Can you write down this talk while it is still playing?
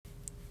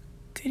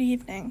Good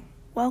evening.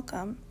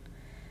 Welcome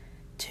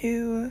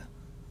to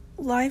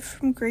Live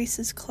from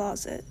Grace's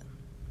Closet.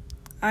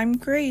 I'm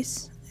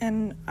Grace,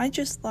 and I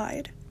just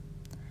lied.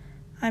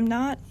 I'm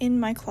not in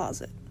my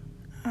closet.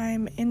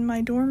 I'm in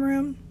my dorm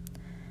room,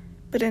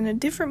 but in a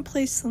different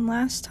place than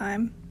last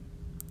time,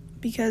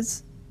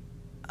 because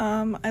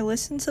I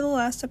listened to the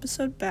last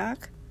episode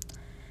back,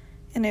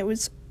 and it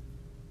was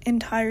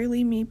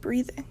entirely me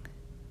breathing.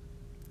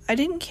 I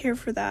didn't care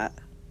for that,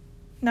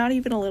 not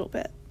even a little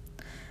bit.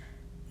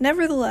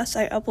 Nevertheless,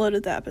 I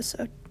uploaded the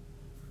episode.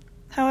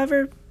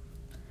 However,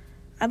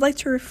 I'd like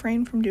to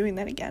refrain from doing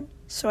that again.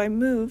 So I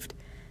moved.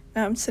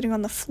 Now I'm sitting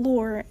on the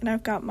floor, and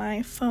I've got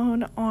my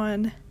phone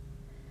on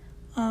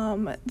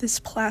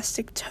this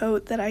plastic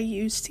tote that I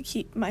use to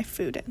keep my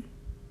food in.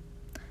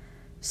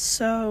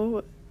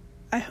 So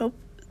I hope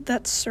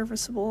that's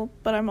serviceable,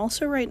 but I'm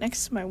also right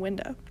next to my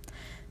window.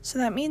 So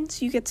that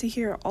means you get to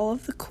hear all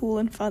of the cool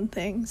and fun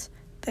things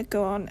that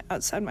go on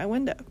outside my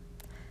window.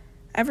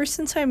 Ever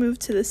since I moved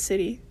to this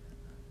city,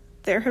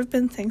 there have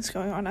been things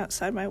going on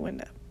outside my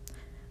window.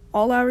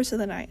 All hours of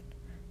the night.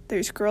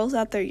 There's girls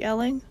out there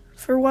yelling.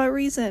 For what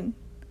reason?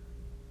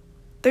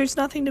 There's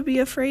nothing to be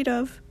afraid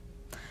of.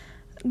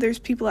 There's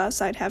people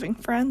outside having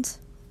friends.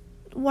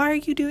 Why are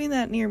you doing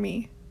that near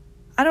me?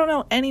 I don't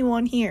know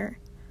anyone here.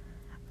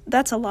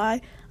 That's a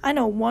lie. I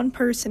know one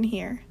person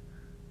here.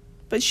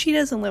 But she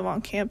doesn't live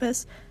on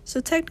campus, so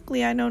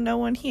technically I know no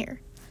one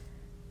here.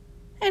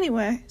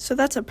 Anyway, so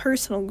that's a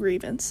personal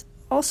grievance.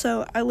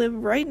 Also, I live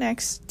right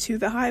next to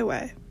the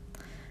highway.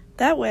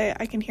 That way,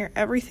 I can hear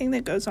everything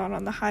that goes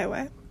on the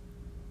highway.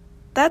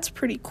 That's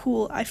pretty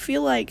cool. I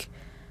feel like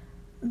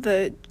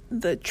the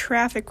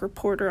traffic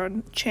reporter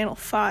on Channel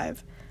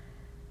 5.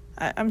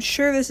 I'm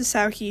sure this is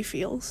how he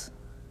feels.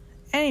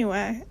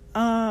 Anyway,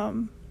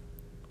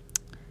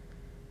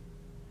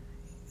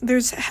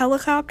 there's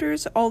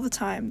helicopters all the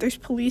time. There's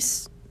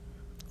police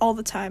all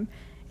the time.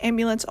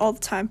 Ambulance all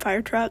the time.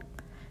 Fire truck.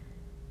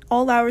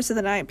 All hours of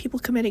the night, people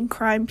committing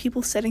crime,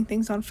 people setting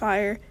things on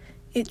fire.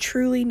 It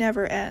truly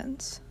never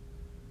ends.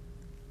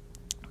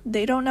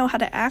 They don't know how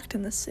to act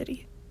in this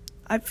city.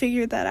 I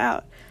figured that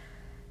out.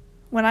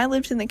 When I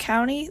lived in the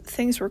county,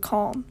 things were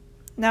calm.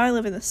 Now I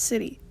live in the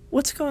city.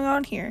 What's going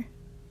on here?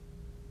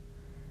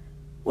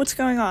 What's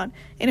going on?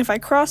 And if I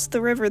cross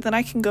the river, then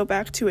I can go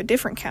back to a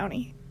different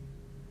county.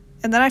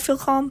 And then I feel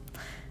calm.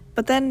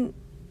 But then,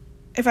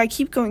 if I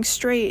keep going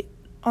straight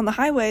on the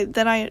highway,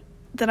 then I'm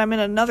in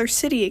another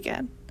city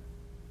again.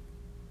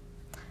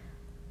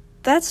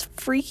 That's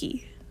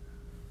freaky.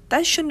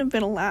 That shouldn't have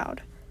been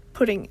allowed,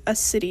 putting a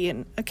city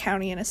and a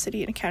county and a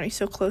city and a county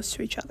so close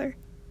to each other.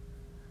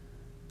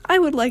 I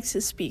would like to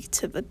speak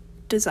to the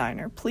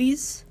designer,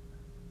 please.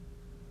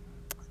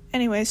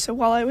 Anyway, so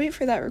while I wait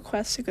for that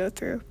request to go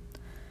through,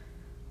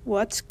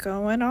 what's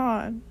going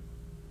on?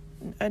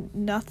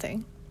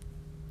 Nothing.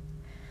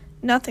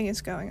 Nothing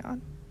is going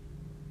on.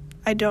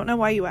 I don't know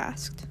why you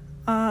asked.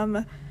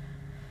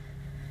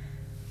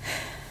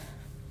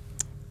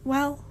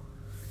 Well,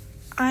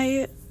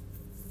 I've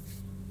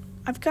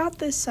got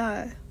this,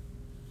 I've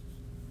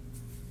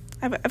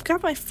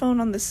got my phone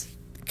on this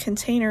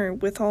container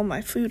with all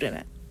my food in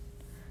it.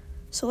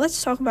 So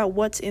let's talk about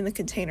what's in the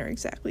container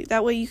exactly.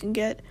 That way you can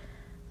get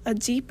a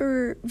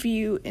deeper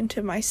view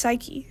into my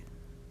psyche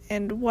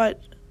and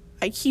what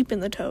I keep in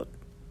the tote.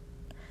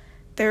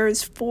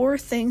 There's 4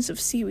 things of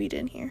seaweed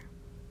in here.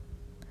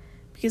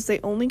 Because they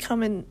only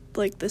come in,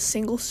 the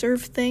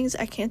single-serve things.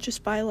 I can't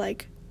just buy,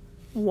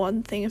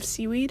 1 thing of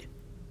seaweed.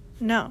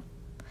 No.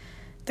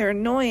 They're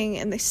annoying,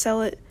 and they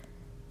sell it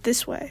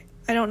this way.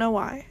 I don't know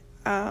why.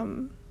 I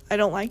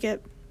don't like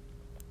it.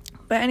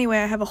 But anyway,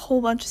 I have a whole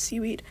bunch of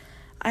seaweed.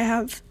 I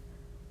have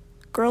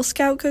Girl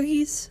Scout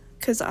cookies,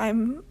 because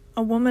I'm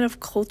a woman of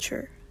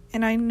culture,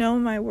 and I know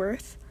my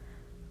worth.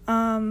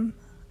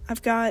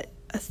 I've got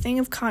a thing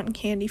of cotton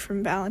candy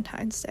from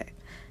Valentine's Day.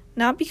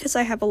 Not because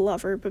I have a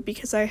lover, but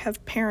because I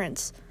have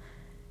parents,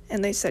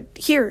 and they said,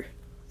 "Here!"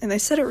 And they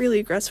said it really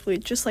aggressively,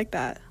 just like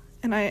that.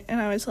 And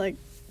I was like,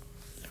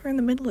 we're in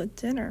the middle of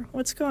dinner.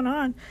 What's going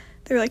on?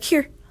 They were like,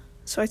 "Here."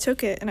 So I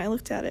took it, and I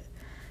looked at it.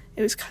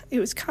 It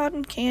was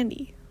cotton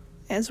candy,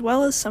 as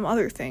well as some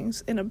other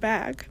things, in a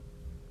bag.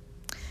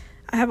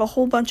 I have a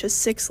whole bunch of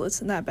Sixlets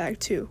in that bag,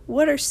 too.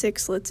 What are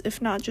Sixlets, if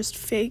not just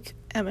fake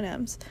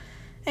M&Ms?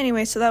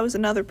 Anyway, so that was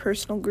another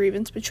personal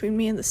grievance between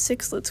me and the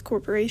Sixlets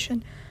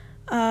Corporation.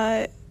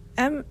 I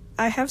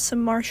have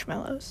some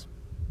marshmallows.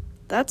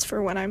 That's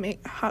for when I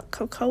make hot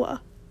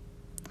cocoa.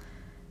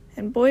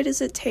 And boy, does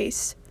it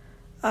taste.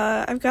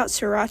 I've got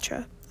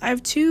sriracha. I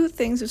have 2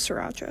 things of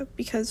sriracha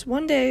because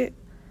one day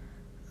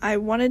I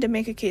wanted to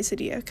make a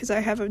quesadilla because I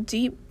have a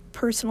deep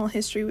personal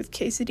history with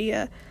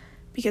quesadilla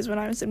because when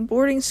I was in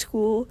boarding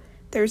school,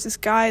 there was this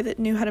guy that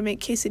knew how to make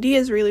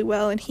quesadillas really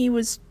well, and he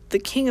was the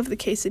king of the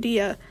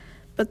quesadilla,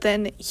 but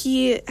then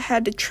he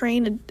had to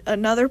train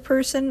another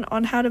person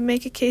on how to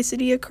make a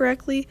quesadilla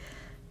correctly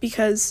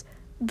because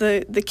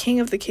the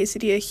king of the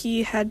quesadilla,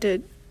 he had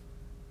to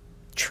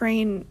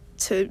train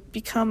to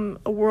become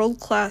a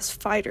world-class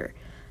fighter.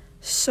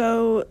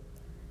 So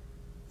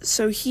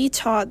So he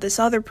taught this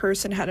other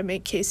person how to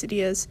make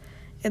quesadillas,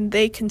 and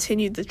they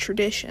continued the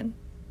tradition.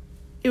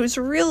 It was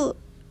a real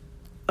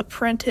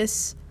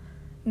apprentice,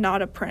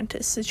 not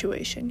apprentice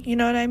situation. You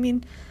know what I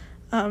mean?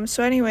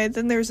 So anyway,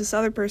 then there was this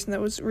other person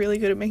that was really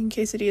good at making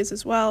quesadillas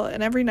as well,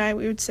 and every night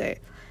we would say,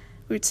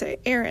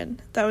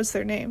 Aaron, that was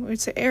their name. We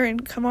would say, Aaron,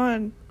 come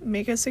on,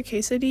 make us a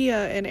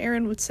quesadilla. And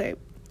Aaron would say,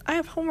 I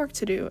have homework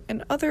to do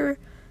and other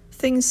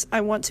things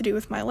I want to do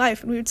with my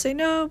life. And we would say,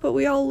 no, but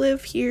we all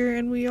live here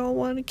and we all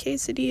want a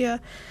quesadilla.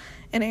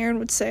 And Aaron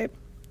would say,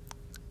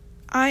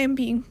 I am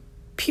being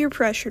peer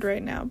pressured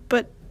right now.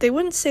 But they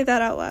wouldn't say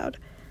that out loud.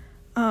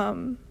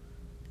 And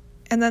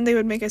then they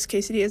would make us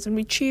quesadillas, and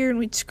we'd cheer and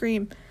we'd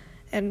scream,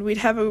 and we'd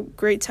have a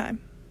great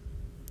time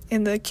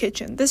in the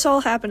kitchen. This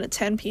all happened at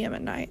 10 p.m.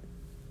 at night,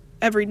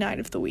 every night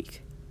of the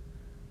week,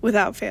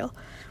 without fail.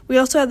 We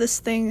also had this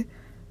thing,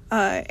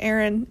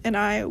 Aaron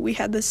and we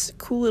had this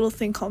cool little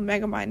thing called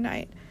Megamind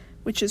Night,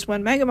 which is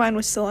when Megamind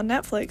was still on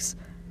Netflix.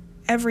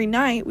 Every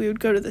night we would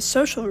go to the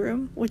social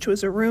room, which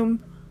was a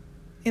room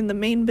in the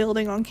main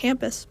building on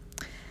campus,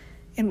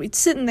 and we'd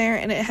sit in there,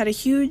 and it had a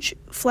huge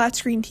flat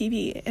screen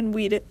TV, and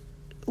we'd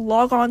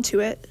log on to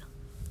it,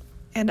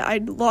 and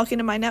I'd log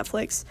into my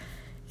Netflix,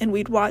 and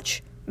we'd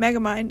watch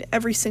Megamind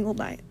every single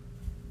night.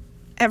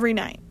 Every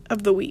night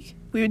of the week,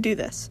 we would do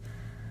this.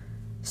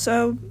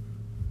 So,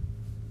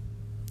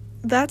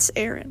 that's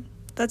Aaron.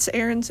 That's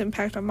Aaron's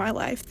impact on my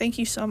life. Thank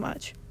you so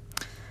much.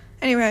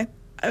 Anyway,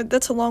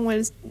 that's a long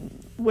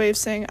way of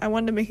saying I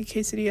wanted to make a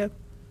quesadilla.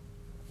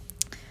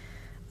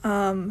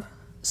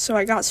 So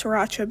I got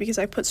sriracha because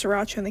I put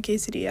sriracha in the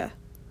quesadilla.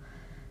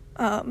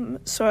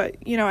 So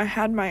I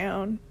had my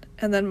own.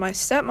 And then my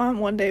stepmom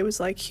one day was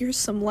like, here's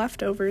some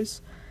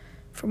leftovers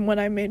from when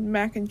I made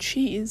mac and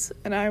cheese.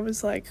 And I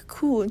was like,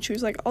 cool. And she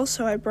was like,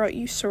 also, I brought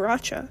you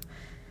sriracha.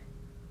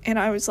 And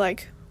I was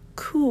like,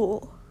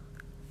 cool.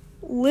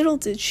 Little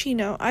did she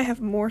know, I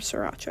have more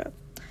sriracha.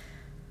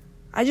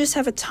 I just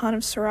have a ton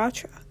of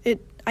sriracha.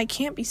 I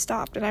can't be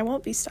stopped, and I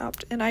won't be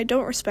stopped. And I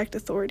don't respect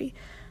authority.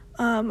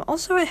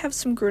 Also, I have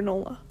some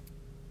granola.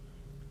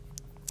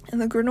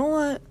 And the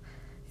granola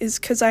is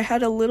because I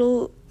had a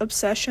little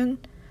obsession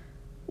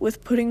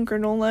with putting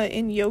granola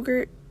in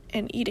yogurt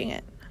and eating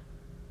it.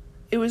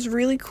 It was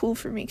really cool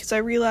for me because I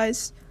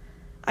realized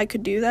I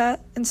could do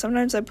that, and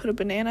sometimes I put a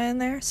banana in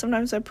there,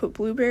 sometimes I put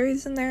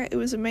blueberries in there. It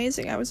was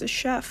amazing. I was a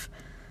chef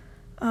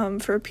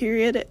for a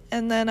period,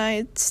 and then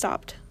I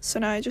stopped. So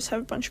now I just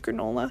have a bunch of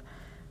granola.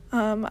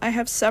 I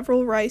have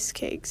several rice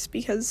cakes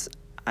because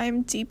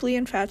I'm deeply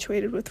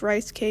infatuated with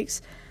rice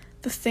cakes.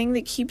 The thing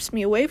that keeps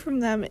me away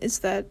from them is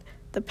that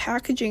the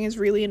packaging is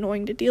really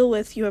annoying to deal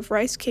with. You have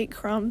rice cake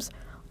crumbs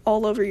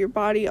all over your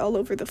body, all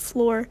over the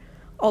floor,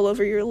 all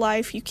over your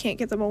life. You can't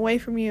get them away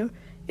from you.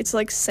 It's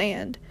like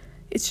sand.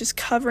 It's just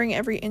covering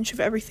every inch of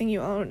everything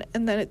you own,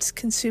 and then it's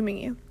consuming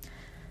you.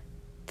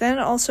 Then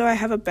also I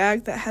have a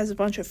bag that has a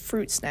bunch of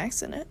fruit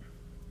snacks in it.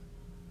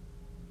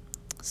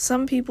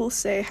 Some people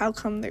say, how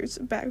come there's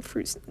a bag of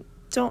fruit?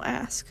 Don't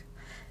ask.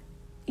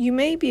 You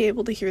may be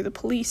able to hear the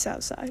police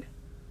outside.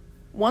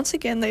 Once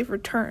again, they've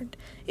returned.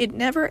 It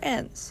never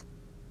ends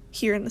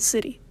here in the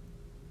city.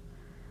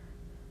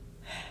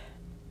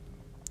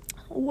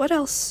 What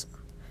else?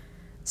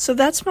 So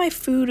that's my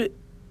food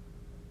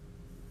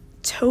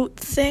tote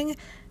thing.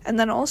 And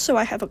then also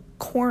I have a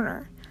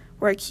corner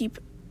where I keep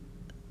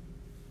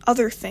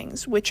other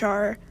things, which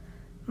are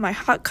my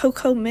hot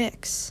cocoa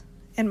mix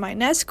and my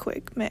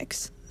Nesquik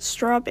mix,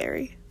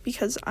 strawberry,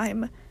 because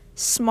I'm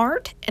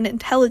smart and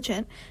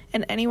intelligent,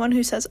 and anyone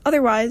who says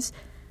otherwise,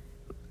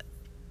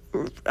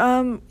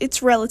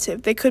 it's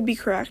relative. They could be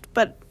correct,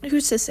 but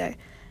who's to say?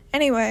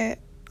 Anyway,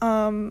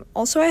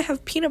 also I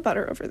have peanut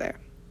butter over there.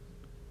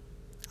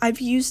 I've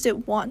used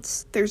it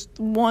once. There's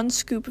 1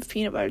 scoop of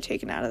peanut butter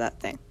taken out of that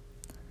thing.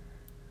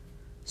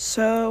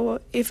 So,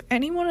 if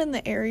anyone in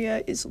the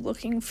area is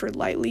looking for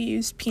lightly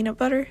used peanut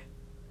butter,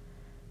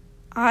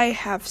 I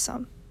have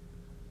some.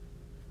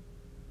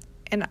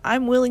 And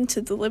I'm willing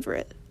to deliver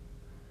it.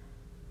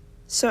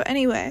 So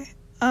anyway,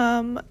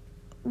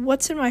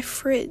 what's in my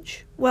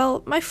fridge?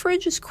 Well, my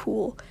fridge is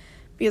cool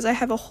because I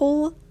have a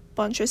whole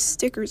bunch of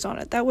stickers on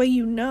it. That way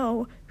you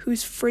know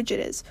whose fridge it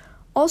is.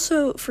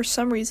 Also, for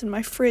some reason,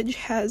 my fridge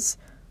has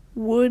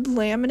wood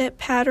laminate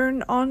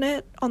pattern on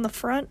it on the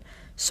front,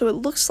 so it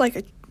looks like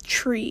a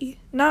tree.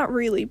 Not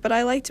really, but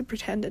I like to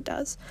pretend it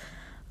does.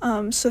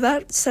 So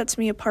that sets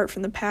me apart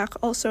from the pack.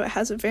 Also, it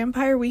has a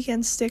Vampire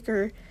Weekend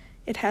sticker.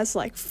 It has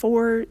like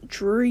 4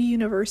 Drury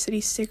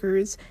University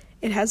stickers.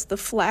 It has the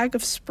flag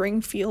of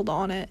Springfield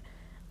on it.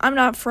 I'm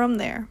not from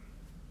there.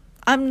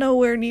 I'm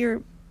nowhere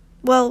near,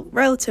 well,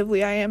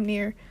 relatively I am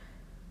near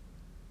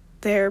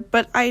there,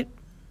 but I'm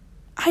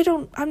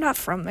not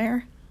from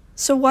there.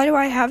 So why do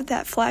I have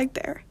that flag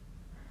there?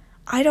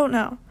 I don't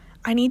know.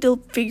 I need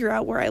to figure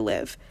out where I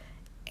live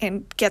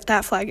and get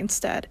that flag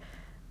instead.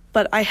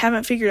 But I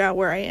haven't figured out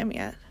where I am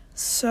yet.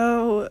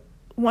 So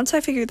once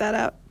I figure that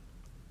out,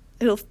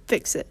 it'll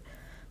fix it.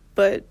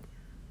 But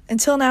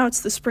until now, it's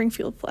the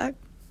Springfield flag.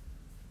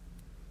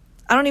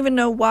 I don't even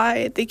know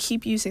why they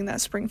keep using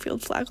that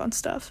Springfield flag on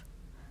stuff.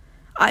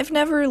 I've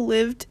never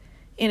lived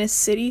in a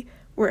city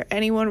where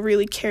anyone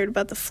really cared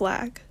about the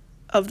flag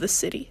of the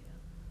city.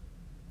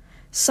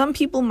 Some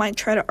people might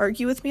try to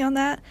argue with me on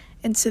that,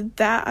 and to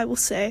that I will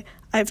say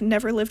I've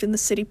never lived in the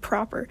city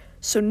proper.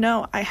 So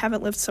no, I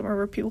haven't lived somewhere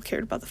where people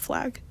cared about the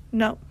flag.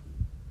 No,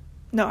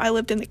 I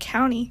lived in the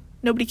county.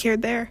 Nobody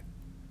cared there.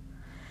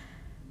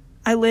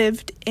 I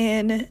lived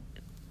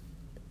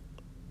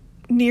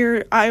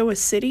near Iowa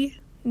City.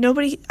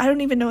 I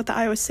don't even know what the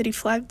Iowa City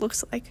flag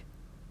looks like.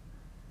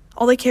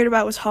 All they cared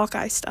about was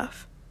Hawkeye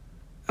stuff.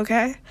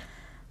 Okay?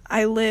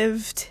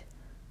 That's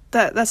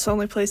the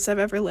only place I've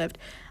ever lived.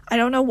 I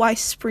don't know why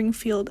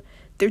Springfield,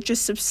 they're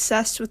just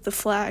obsessed with the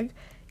flag.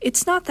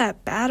 It's not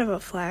that bad of a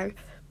flag,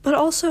 but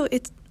also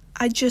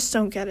I just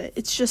don't get it.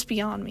 It's just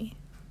beyond me.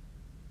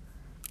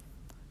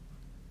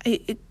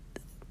 If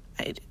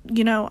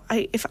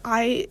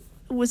I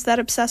was that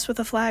obsessed with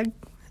a flag,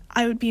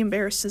 I would be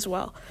embarrassed as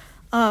well.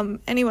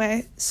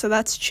 Anyway, so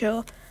that's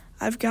chill.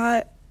 I've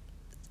got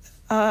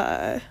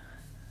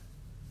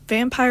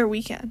Vampire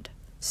Weekend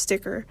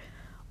sticker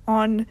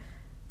on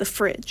the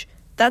fridge.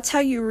 That's how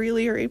you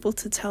really are able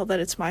to tell that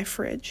it's my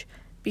fridge.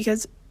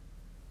 Because,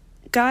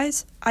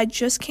 guys, I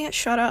just can't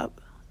shut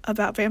up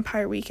about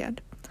Vampire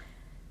Weekend.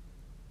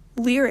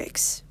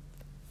 Lyrics.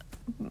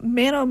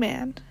 Man, oh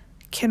man,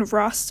 Ken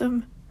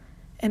Rostam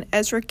and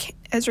Ezra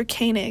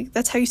Koenig.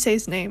 That's how you say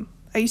his name.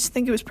 I used to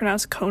think it was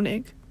pronounced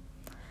Koenig.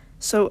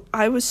 So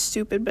I was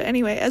stupid. But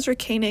anyway, Ezra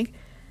Koenig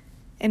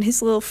and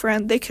his little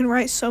friend, they can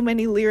write so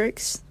many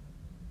lyrics.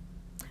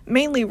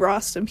 Mainly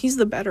Rostam. He's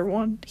the better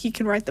one. He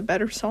can write the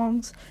better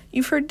songs.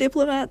 You've heard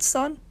Diplomat's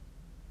Son?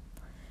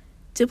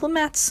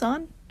 Diplomat's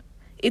Son?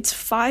 It's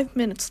 5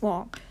 minutes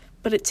long,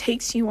 but it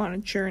takes you on a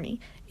journey.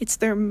 It's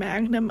their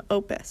magnum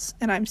opus,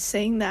 and I'm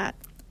saying that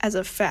as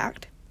a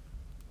fact.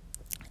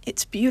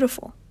 It's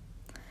beautiful.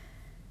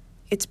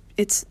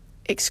 It's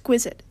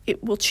exquisite.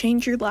 It will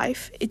change your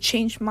life. It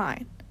changed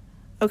mine.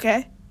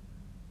 Okay?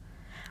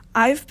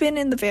 I've been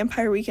in the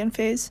Vampire Weekend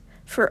phase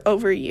for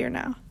over a year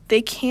now.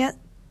 They can't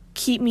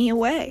keep me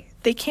away.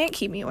 They can't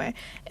keep me away.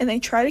 And they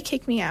try to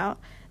kick me out.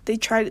 They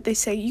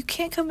say, you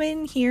can't come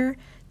in here.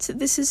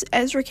 This is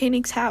Ezra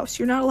Koenig's house.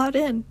 You're not allowed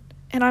in.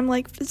 And I'm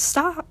like,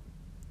 stop.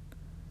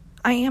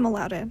 I am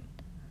allowed in.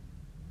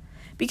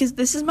 Because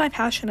this is my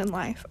passion in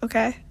life,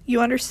 okay? You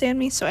understand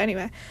me? So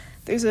anyway,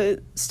 there's a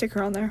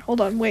sticker on there.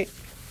 Hold on, wait.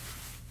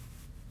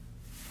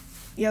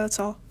 Yeah, that's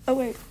all. Oh,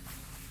 wait.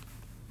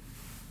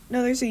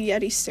 No, there's a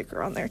Yeti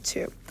sticker on there,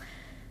 too.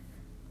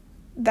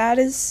 That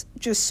is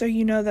just so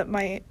you know that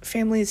my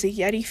family is a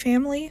Yeti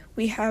family.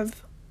 We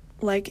have,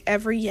 like,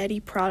 every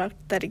Yeti product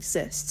that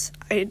exists.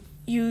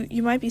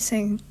 You might be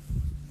saying,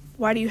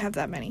 why do you have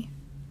that many?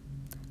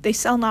 They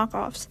sell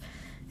knockoffs.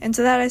 And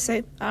to that I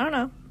say, I don't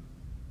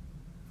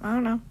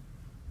know.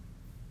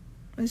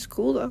 It's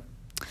cool, though.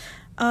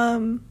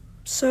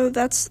 So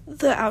that's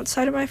the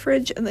outside of my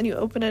fridge, and then you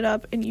open it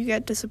up and you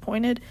get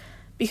disappointed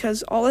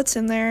because all that's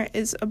in there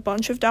is a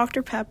bunch of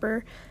Dr.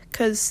 Pepper,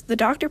 because the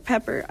Dr.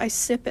 Pepper, I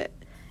sip it,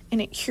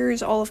 and it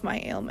cures all of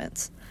my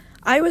ailments.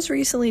 I was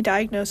recently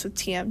diagnosed with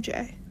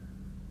TMJ.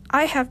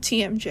 I have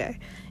TMJ,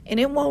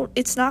 and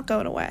it's not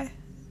going away.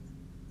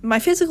 My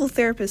physical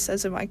therapist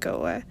says it might go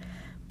away,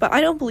 but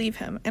I don't believe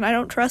him, and I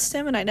don't trust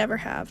him, and I never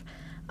have.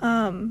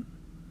 The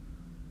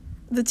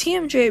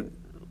TMJ,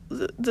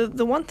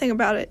 the one thing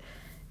about it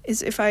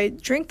is if I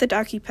drink the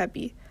Daki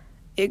Peppy,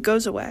 it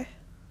goes away.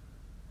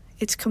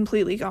 It's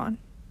completely gone.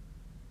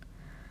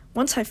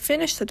 Once I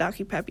finish the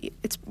Daki Peppy,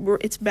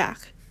 it's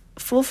back.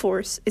 Full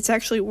force. It's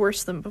actually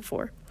worse than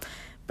before.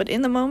 But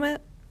in the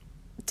moment,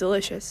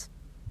 delicious.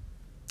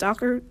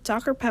 Dr.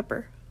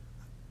 Pepper.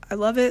 I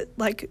love it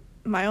like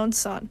my own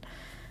son.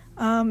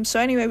 So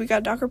anyway, we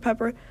got Dr.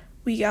 Pepper.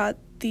 We got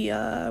we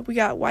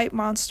got White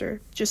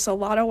Monster. Just a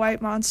lot of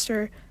White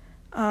Monster.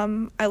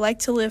 I like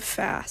to live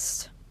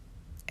fast.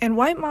 And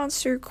White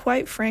Monster,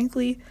 quite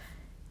frankly,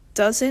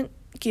 doesn't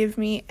give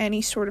me any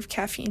sort of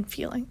caffeine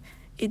feeling.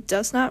 It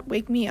does not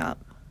wake me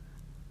up.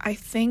 I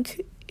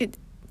think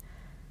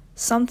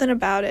something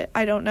about it,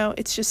 I don't know,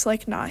 it's just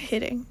like not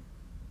hitting.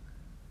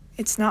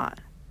 It's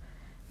not.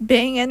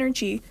 Bang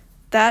Energy,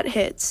 that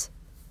hits.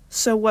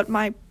 So what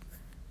my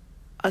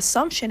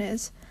assumption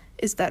is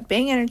that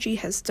Bang Energy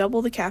has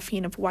double the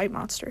caffeine of White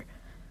Monster.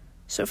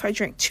 So if I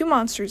drink 2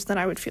 Monsters, then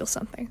I would feel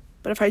something.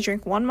 But if I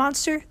drink 1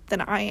 Monster,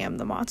 then I am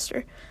the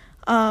monster.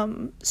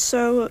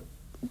 So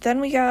then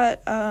we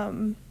got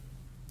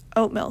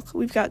oat milk.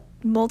 We've got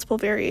multiple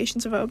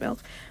variations of oat milk.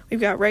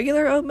 We've got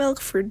regular oat milk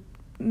for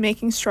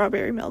making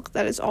strawberry milk.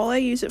 That is all I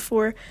use it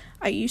for.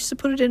 I used to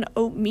put it in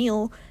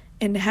oatmeal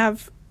and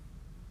have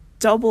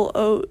double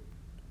oat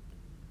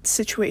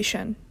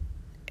situation.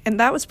 And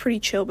that was pretty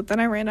chill, but then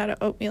I ran out of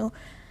oatmeal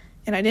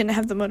and I didn't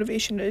have the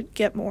motivation to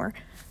get more.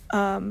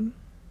 And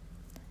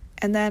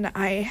then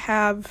I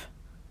have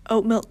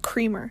oat milk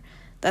creamer.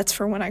 That's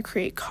for when I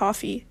create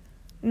coffee.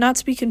 Not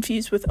to be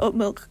confused with oat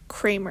milk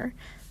Kramer.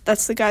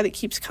 That's the guy that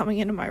keeps coming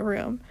into my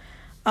room.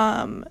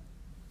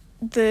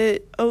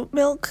 the oat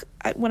milk,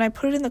 when I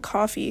put it in the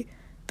coffee,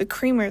 the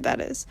creamer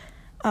that is,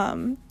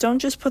 don't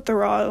just put the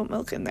raw oat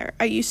milk in there.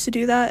 I used to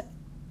do that,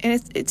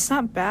 and it's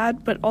not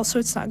bad, but also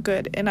it's not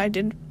good, and I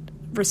didn't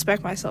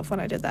respect myself when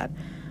I did that.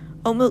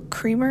 Oat milk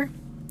creamer,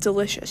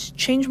 delicious.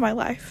 Changed my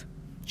life.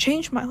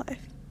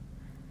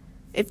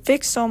 It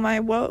fixed all my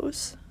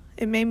woes.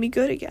 It made me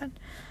good again.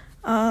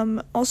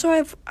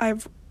 Also,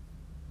 I've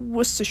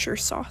Worcestershire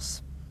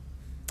sauce.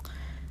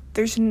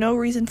 There's no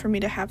reason for me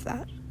to have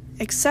that,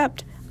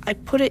 except I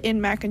put it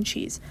in mac and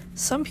cheese.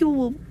 Some people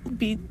will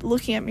be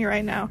looking at me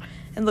right now,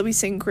 and they'll be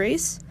saying,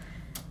 Grace,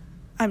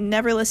 I'm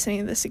never listening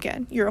to this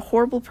again. You're a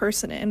horrible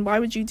person, and why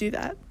would you do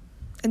that?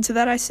 And to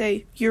that I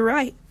say, you're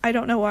right. I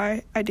don't know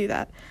why I do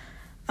that.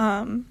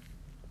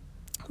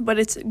 But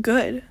it's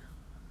good.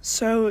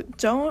 So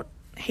don't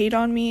hate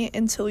on me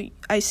until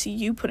I see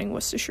you putting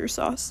Worcestershire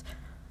sauce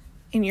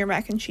in your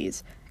mac and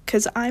cheese.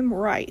 Because I'm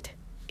right.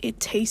 It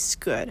tastes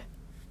good.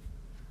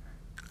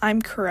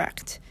 I'm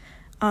correct.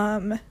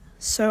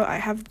 So I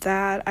have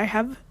that. I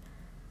have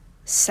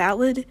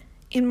salad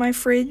in my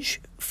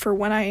fridge for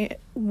when I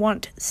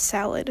want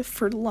salad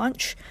for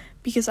lunch,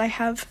 because I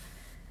have,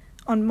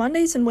 on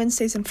Mondays and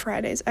Wednesdays and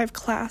Fridays, I have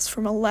class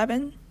from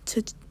 11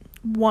 to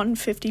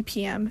 1:50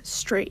 p.m.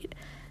 straight.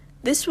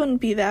 This wouldn't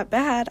be that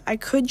bad. I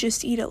could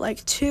just eat at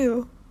like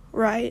 2,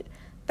 right?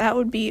 That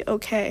would be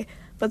okay.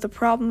 But the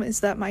problem is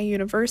that my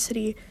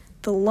university,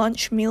 the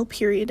lunch meal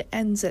period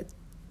ends at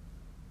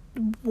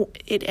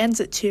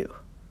 2.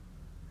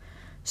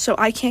 So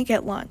I can't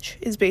get lunch,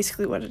 is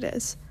basically what it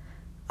is.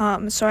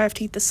 So I have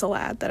to eat the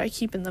salad that I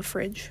keep in the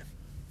fridge.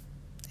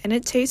 And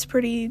it tastes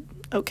pretty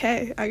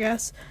okay, I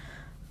guess.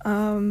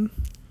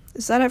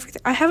 Is that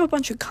everything? I have a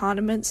bunch of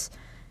condiments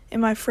in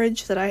my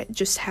fridge that I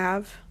just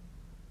have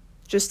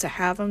to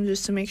have them,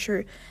 just to make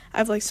sure. I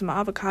have like some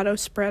avocado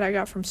spread I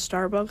got from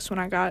Starbucks when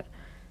I got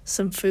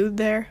some food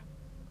there.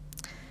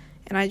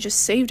 And I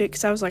just saved it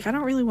because I was like, I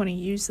don't really want to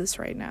use this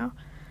right now.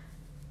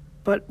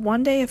 But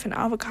one day if an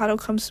avocado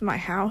comes to my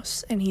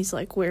house and he's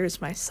like, where's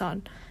my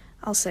son?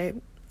 I'll say,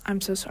 I'm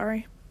so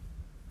sorry.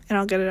 And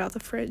I'll get it out of the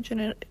fridge,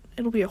 and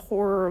it'll be a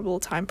horrible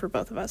time for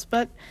both of us.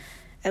 But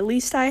at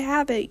least I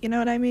have it, you know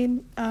what I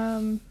mean?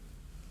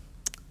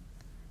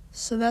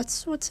 So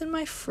that's what's in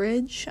my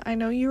fridge. I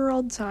know you're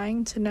all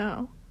dying to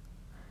know.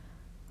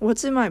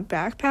 What's in my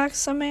backpack,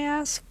 some may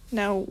ask?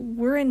 Now,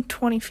 we're in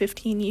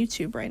 2015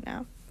 YouTube right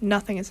now.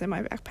 Nothing is in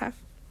my backpack.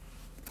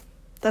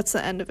 That's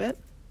the end of it.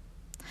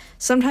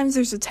 Sometimes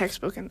there's a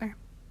textbook in there,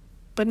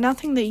 but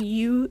nothing that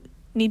you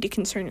need to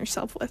concern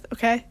yourself with,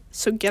 okay?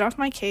 So get off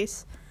my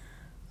case.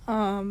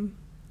 Yeah,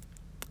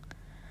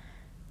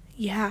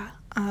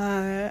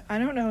 I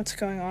don't know what's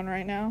going on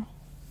right now,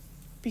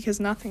 because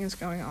nothing is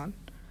going on.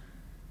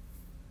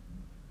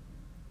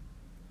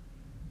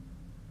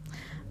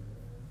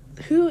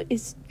 Who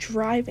is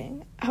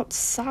driving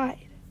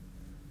outside?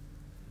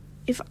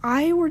 If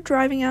I were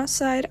driving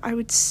outside, I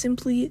would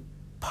simply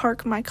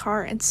park my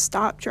car and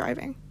stop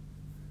driving.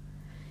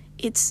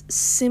 It's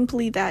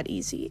simply that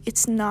easy.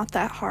 It's not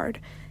that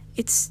hard.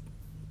 It's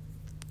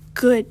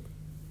good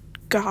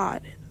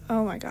God.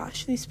 Oh my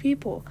gosh, these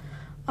people.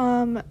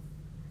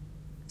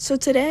 So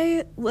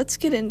today, let's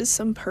get into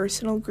some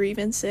personal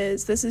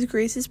grievances. This is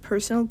Grace's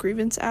personal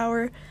grievance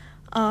hour.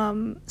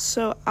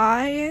 So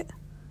I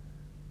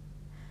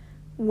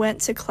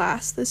went to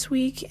class this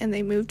week and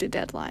they moved a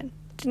deadline.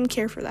 Didn't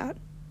care for that.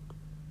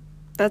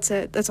 That's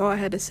it. That's all I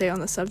had to say on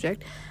the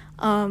subject.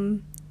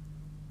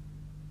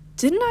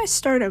 Didn't I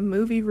start a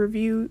movie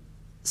review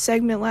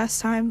segment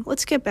last time?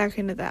 Let's get back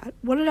into that.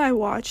 What did I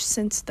watch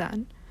since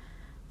then?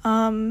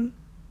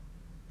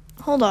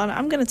 Hold on.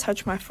 I'm gonna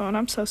touch my phone.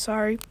 I'm so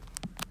sorry.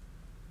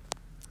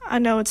 I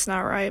know it's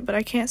not right, but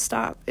I can't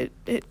stop.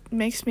 It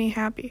makes me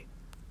happy.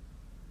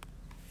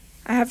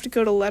 I have to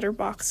go to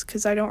Letterboxd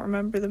because I don't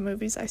remember the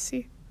movies I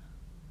see.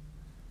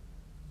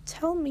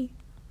 Tell me.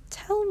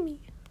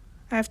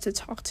 I have to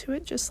talk to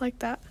it just like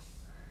that.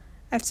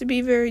 I have to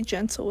be very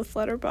gentle with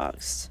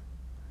Letterboxd.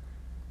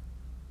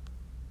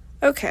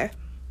 Okay.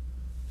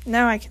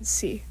 Now I can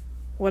see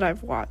what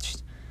I've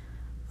watched.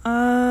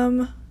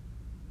 Now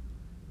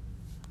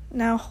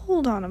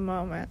hold on a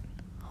moment.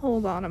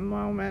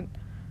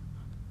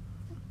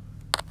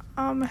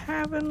 I'm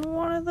having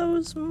one of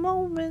those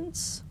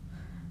moments.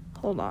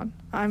 Hold on.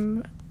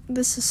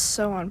 This is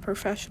so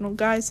unprofessional.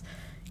 Guys,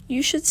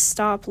 you should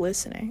stop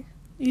listening.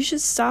 You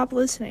should stop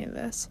listening to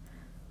this.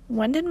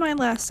 When did my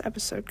last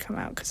episode come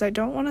out? Because I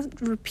don't want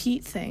to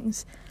repeat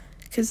things,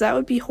 because that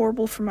would be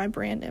horrible for my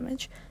brand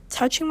image.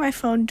 Touching my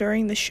phone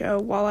during the show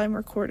while I'm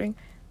recording,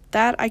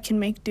 that I can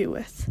make do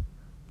with.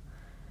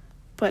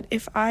 But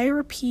if I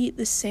repeat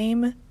the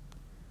same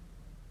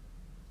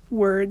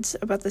words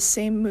about the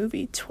same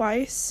movie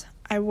twice,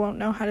 I won't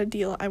know how to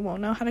deal. I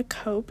won't know how to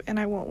cope, and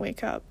I won't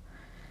wake up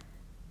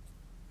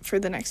for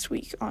the next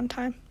week on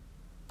time.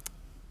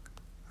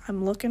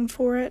 I'm looking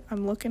for it.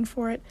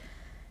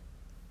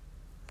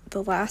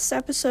 The last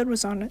episode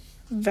was on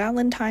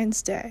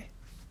Valentine's Day.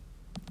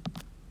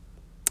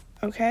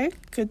 Okay,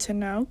 good to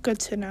know.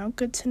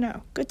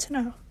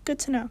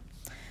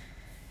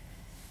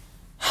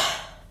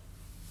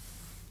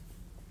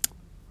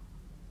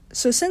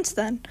 So since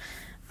then,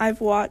 I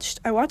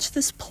watched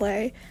this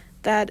play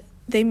that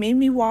they made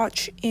me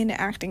watch in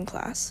acting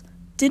class.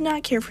 Did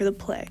not care for the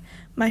play.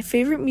 My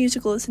favorite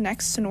musical is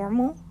Next to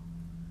Normal,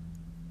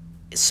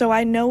 so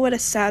I know what a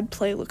sad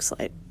play looks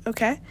like,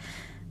 okay?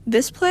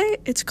 This play,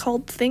 it's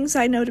called Things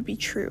I Know to Be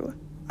True.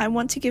 I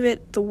want to give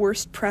it the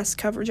worst press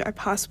coverage I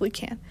possibly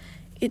can.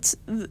 It's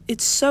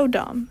so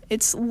dumb.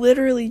 It's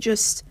literally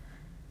just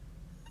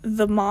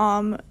the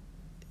mom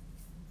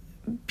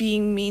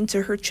being mean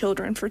to her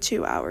children for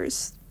 2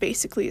 hours,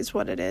 basically, is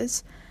what it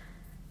is.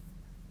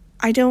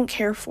 I don't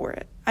care for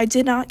it. I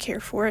did not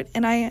care for it,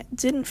 and I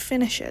didn't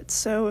finish it.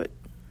 So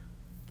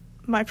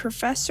my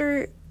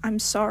professor, I'm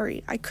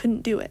sorry, I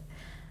couldn't do it.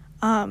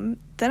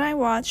 Then I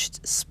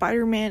watched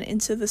Spider-Man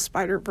Into the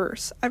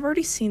Spider-Verse. I've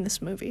already seen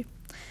this movie,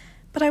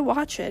 but I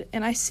watch it,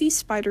 and I see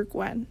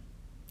Spider-Gwen.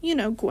 You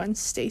know, Gwen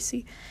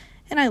Stacy.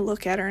 And I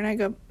look at her, and I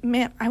go,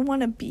 man, I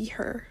want to be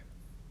her.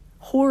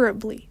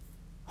 Horribly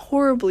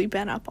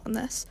bent up on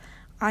this.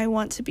 I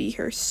want to be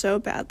her so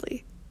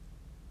badly.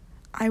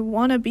 I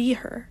want to be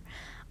her.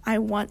 I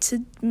want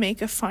to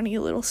make a funny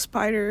little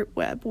spider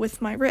web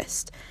with my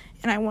wrist,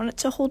 and I want it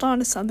to hold on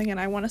to something, and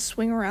I want to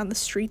swing around the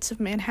streets of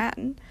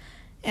Manhattan,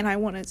 and I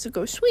want it to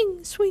go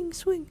swing, swing,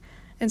 swing.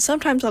 And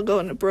sometimes I'll go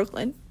into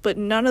Brooklyn, but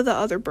none of the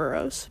other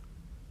boroughs.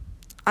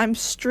 I'm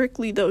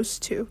strictly those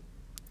two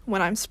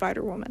when I'm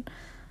Spider-Woman.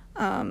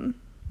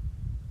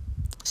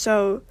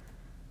 So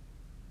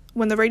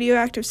when the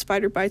radioactive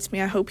spider bites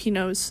me, I hope he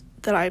knows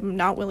that I'm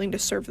not willing to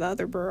serve the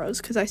other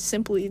boroughs, because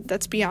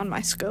that's beyond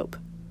my scope.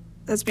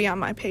 That's beyond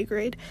my pay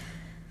grade.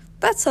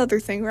 That's the other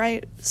thing,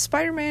 right?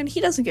 Spider-Man,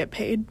 he doesn't get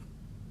paid.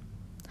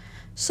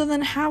 So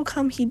then how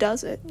come he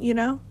does it, you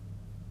know?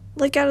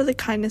 Like, out of the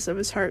kindness of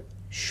his heart,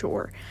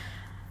 sure.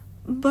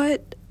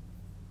 But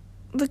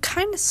the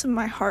kindness of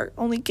my heart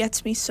only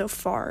gets me so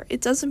far.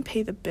 It doesn't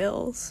pay the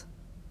bills.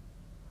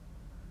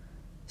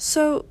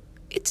 So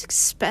it's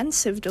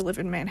expensive to live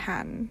in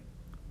Manhattan.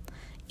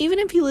 Even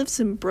if he lives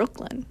in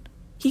Brooklyn,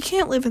 he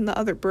can't live in the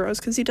other boroughs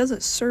because he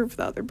doesn't serve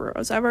the other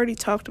boroughs. I've already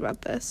talked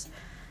about this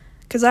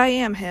because I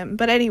am him.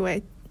 But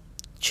anyway,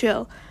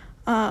 chill.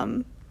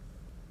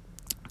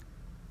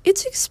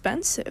 It's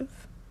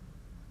expensive.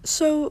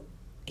 So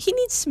he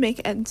needs to make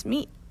ends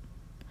meet.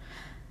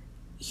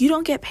 You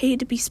don't get paid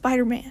to be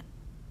Spider-Man.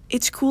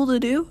 It's cool to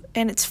do,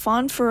 and it's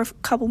fun for a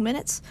couple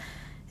minutes,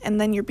 and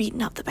then you're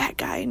beating up the bad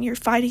guy, and you're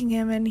fighting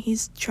him, and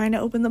he's trying to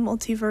open the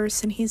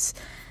multiverse, and he's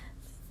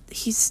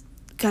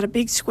got a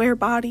big square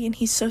body, and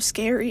he's so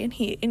scary,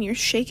 and you're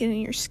shaking,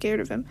 and you're scared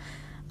of him,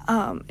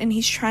 and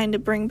he's trying to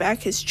bring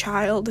back his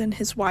child and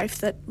his wife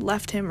that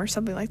left him or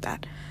something like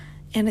that,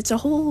 and it's a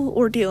whole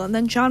ordeal. And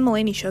then John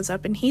Mulaney shows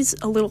up, and he's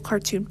a little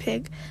cartoon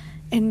pig,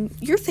 and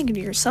you're thinking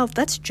to yourself,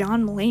 that's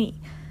John Mulaney,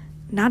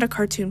 not a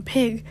cartoon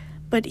pig,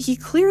 but he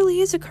clearly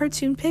is a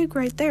cartoon pig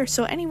right there.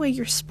 So anyway,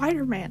 you're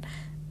Spider-Man.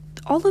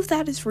 All of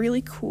that is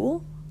really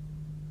cool,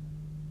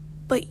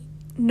 but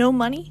no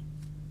money?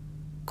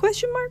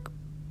 Question mark?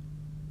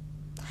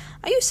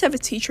 I used to have a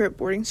teacher at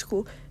boarding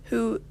school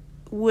who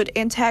would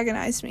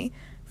antagonize me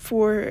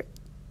for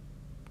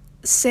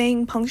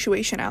saying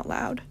punctuation out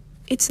loud.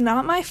 It's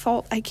not my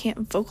fault I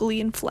can't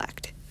vocally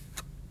inflect.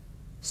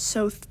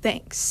 So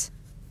thanks,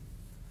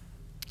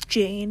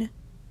 Jane.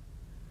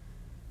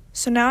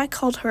 So now I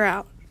called her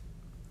out.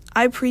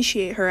 I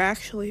appreciate her,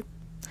 actually,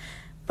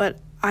 but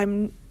I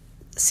don't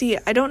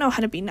know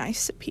how to be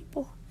nice to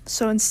people,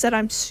 so instead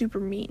I'm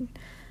super mean.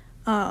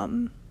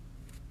 So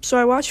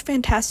I watched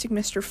Fantastic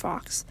Mr.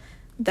 Fox.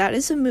 That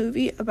is a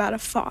movie about a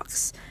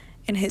fox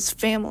and his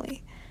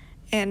family,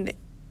 and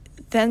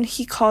then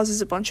he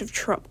causes a bunch of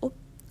trouble.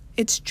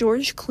 It's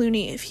George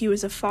Clooney if he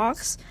was a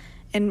fox,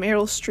 and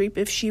Meryl Streep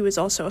if she was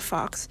also a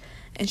fox,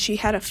 and she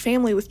had a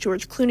family with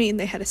George Clooney, and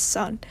they had a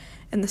son,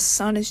 and the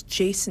son is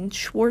Jason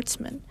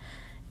Schwartzman.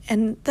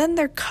 And then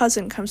their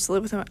cousin comes to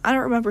live with him. I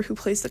don't remember who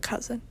plays the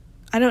cousin.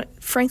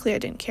 Frankly, I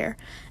didn't care.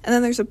 And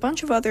then there's a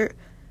bunch of other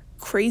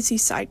crazy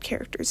side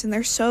characters, and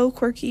they're so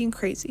quirky and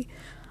crazy.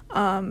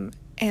 And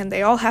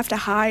they all have to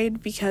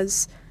hide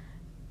because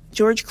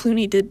George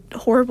Clooney did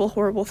horrible,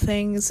 horrible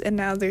things, and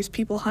now there's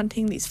people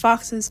hunting these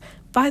foxes.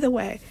 By the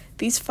way,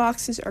 these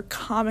foxes are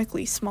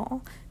comically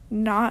small,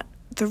 not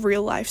the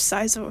real-life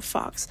size of a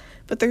fox.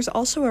 But there's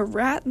also a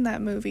rat in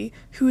that movie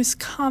who is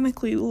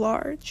comically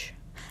large.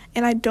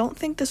 And I don't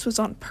think this was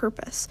on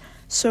purpose.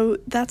 So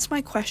that's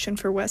my question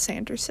for Wes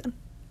Anderson.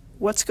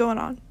 What's going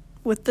on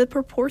with the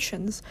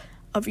proportions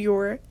of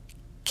your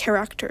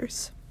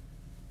characters?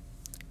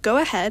 Go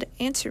ahead,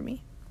 answer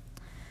me.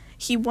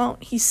 He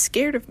won't. He's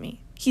scared of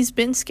me. He's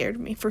been scared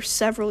of me for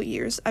several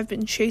years. I've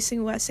been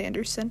chasing Wes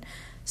Anderson.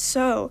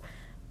 So,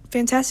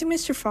 Fantastic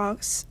Mr.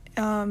 Fox,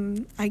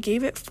 I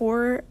gave it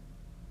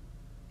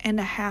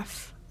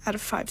 4.5 out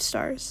of 5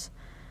 stars.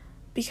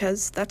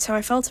 Because that's how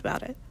I felt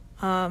about it.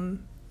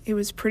 It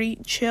was pretty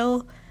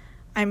chill.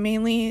 I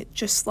mainly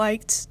just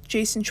liked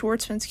Jason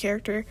Schwartzman's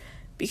character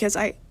because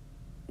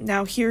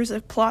now here's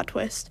a plot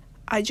twist.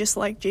 I just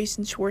like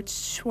Jason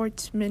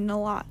Schwartzman a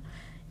lot.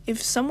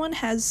 If someone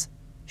has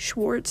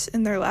Schwartz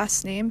in their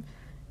last name,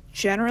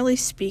 generally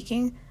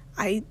speaking,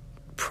 I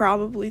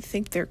probably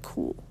think they're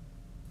cool.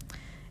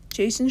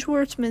 Jason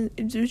Schwartzman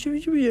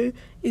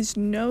is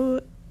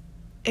no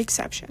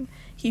exception.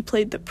 He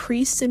played the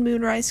priest in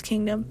Moonrise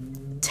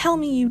Kingdom. Tell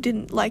me you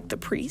didn't like the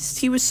priest.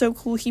 He was so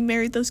cool. He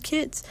married those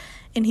kids,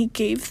 and he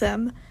gave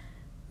them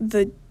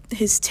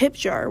his tip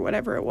jar, or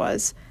whatever it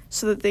was,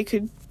 so that they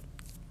could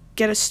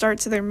get a start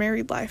to their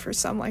married life or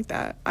something like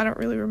that. I don't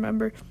really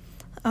remember.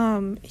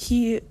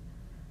 He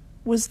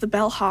was the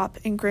bellhop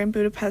in Grand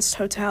Budapest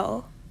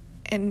Hotel,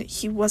 and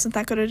he wasn't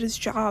that good at his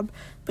job,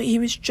 but he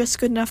was just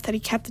good enough that he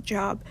kept the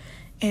job,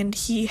 and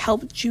he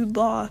helped Jude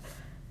Law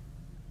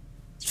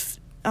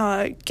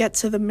get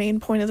to the main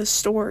point of the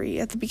story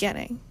at the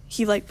beginning.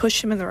 He,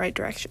 pushed him in the right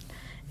direction,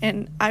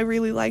 and I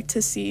really like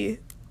to see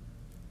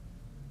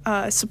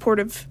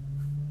supportive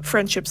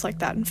friendships like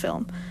that in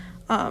film,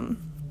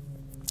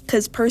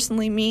 because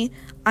personally,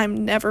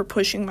 I'm never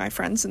pushing my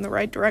friends in the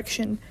right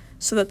direction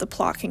so that the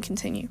plot can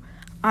continue.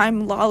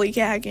 I'm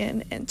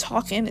lollygagging and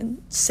talking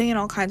and saying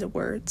all kinds of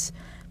words,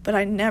 but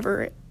I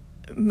never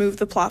move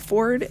the plot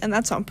forward, and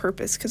that's on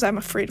purpose because I'm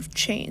afraid of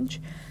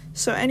change.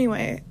 So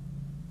anyway,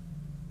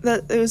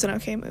 it was an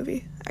okay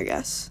movie, I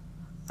guess.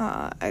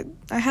 I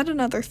had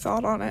another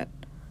thought on it,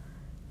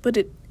 but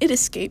it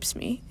escapes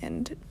me,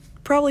 and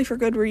probably for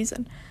good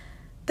reason.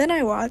 Then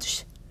I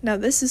watched, now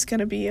this is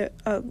going to be a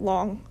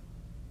long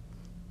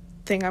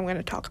thing I'm going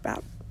to talk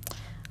about.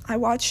 I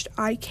watched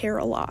I Care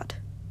a Lot,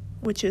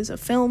 which is a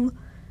film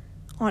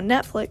on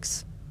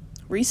Netflix,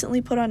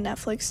 recently put on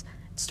Netflix.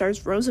 It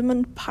stars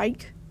Rosamund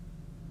Pike.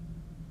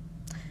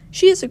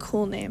 She has a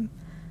cool name.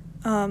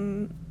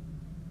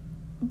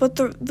 But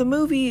the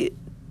movie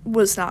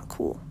was not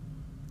cool.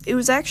 It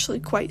was actually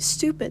quite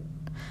stupid.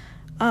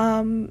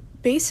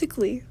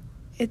 Basically,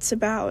 it's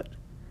about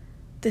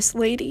this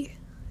lady,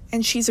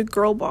 and she's a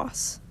girl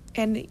boss.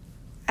 And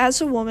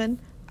as a woman,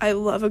 I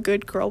love a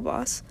good girl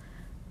boss.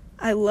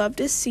 I love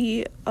to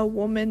see a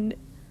woman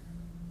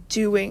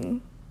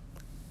doing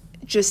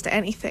just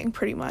anything,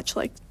 pretty much,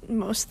 like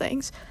most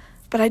things.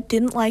 But I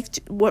didn't like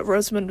what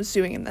Rosamund was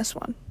doing in this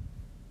one.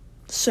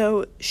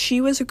 So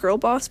she was a girl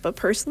boss, but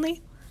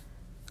personally,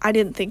 I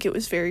didn't think it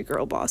was very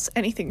girl boss,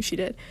 anything she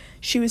did.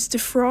 She was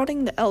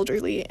defrauding the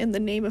elderly in the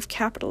name of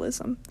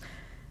capitalism.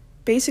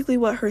 Basically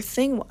what her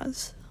thing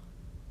was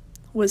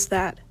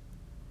that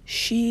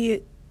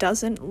she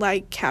doesn't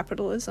like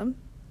capitalism.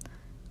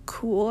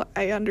 Cool,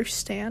 I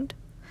understand.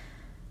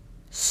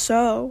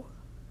 So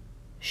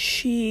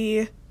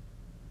she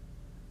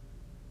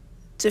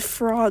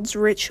defrauds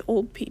rich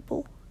old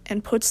people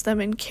and puts them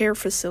in care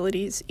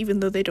facilities, even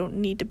though they don't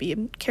need to be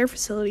in care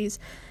facilities,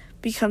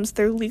 becomes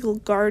their legal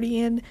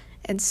guardian,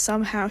 and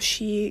somehow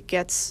she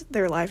gets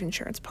their life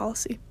insurance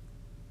policy.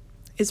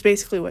 Is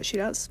basically what she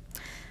does.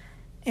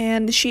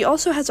 And she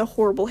also has a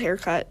horrible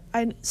haircut.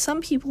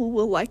 Some people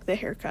will like the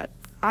haircut.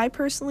 I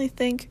personally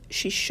think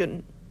she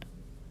shouldn't.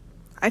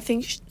 I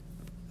think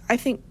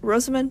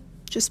Rosamund,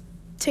 just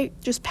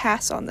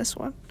pass on this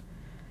one.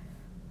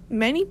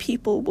 Many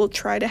people will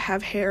try to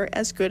have hair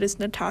as good as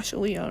Natasha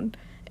Lyonne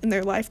in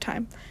their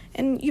lifetime.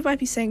 And you might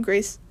be saying,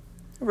 Grace,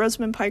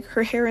 Rosamund Pike,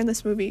 her hair in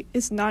this movie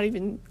is not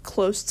even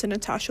close to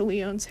Natasha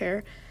Lyonne's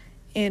hair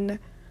in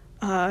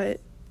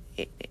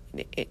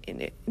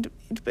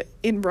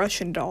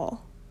Russian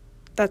Doll.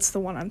 That's the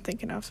one I'm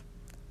thinking of.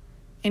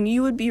 And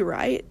you would be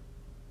right,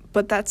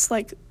 but that's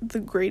like the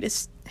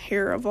greatest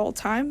hair of all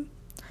time.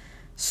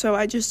 So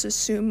I just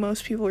assume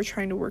most people are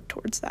trying to work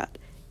towards that.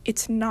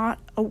 It's not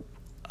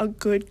a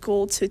good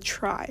goal to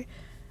try.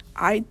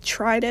 I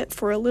tried it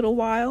for a little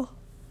while,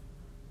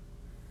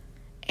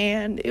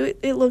 and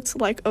it looked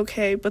like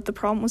okay, but the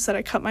problem was that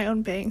I cut my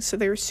own bangs, so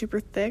they were super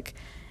thick,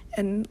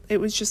 and it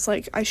was just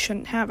like I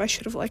should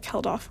have like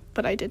held off,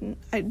 but I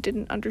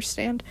didn't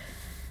understand.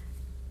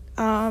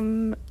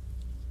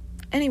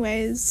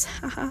 Anyways,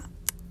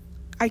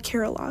 I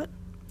Care a Lot.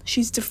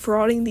 She's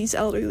defrauding these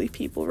elderly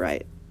people,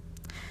 right?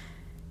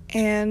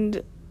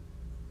 And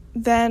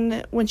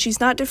then when she's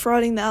not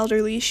defrauding the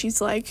elderly, she's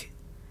like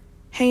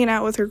hanging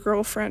out with her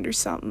girlfriend or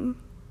something.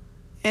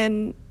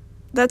 And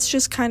that's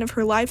just kind of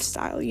her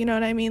lifestyle, you know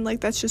what I mean?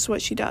 Like, that's just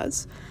what she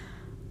does.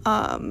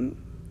 And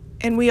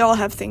we all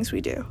have things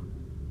we do.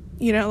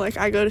 You know, like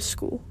I go to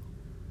school.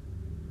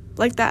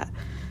 Like that.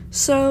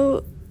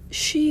 So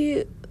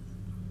she's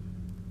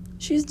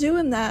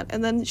doing that,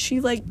 and then she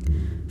like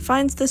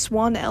finds this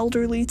one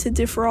elderly to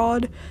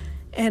defraud,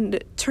 and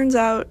it turns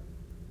out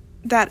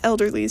that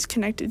elderly is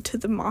connected to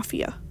the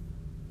mafia.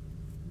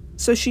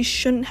 So she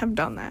shouldn't have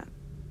done that.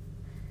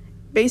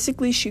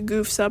 Basically, she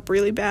goofs up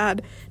really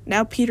bad.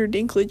 Now Peter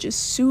Dinklage is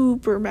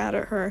super mad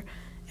at her,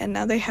 and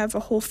now they have a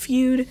whole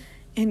feud.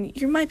 And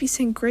you might be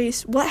saying,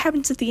 Grace, what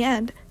happens at the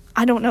end?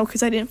 I don't know,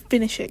 because I didn't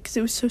finish it, because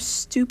it was so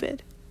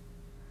stupid.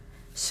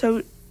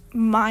 So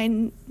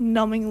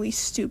mind-numbingly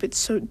stupid,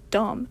 so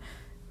dumb,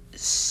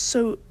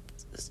 so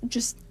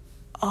just,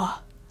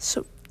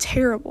 so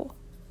terrible.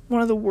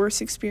 One of the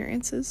worst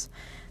experiences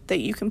that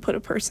you can put a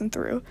person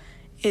through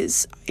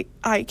is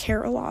I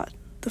Care a Lot,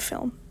 the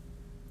film.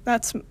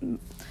 That's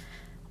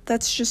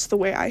just the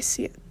way I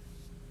see it.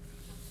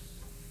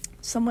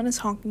 Someone is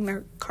honking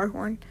their car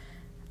horn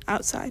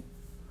outside.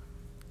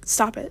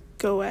 Stop it.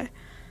 Go away.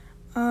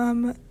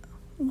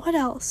 What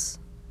else?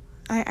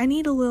 I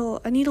need a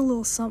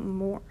little something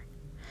more.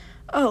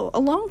 Oh, a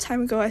long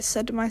time ago I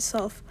said to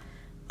myself,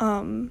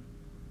 at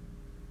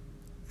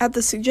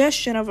the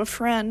suggestion of a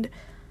friend,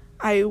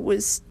 I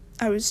was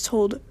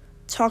told,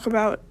 talk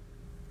about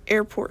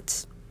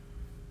airports.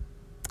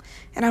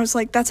 And I was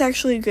like, that's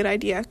actually a good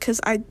idea,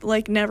 because I,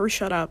 never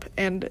shut up,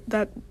 and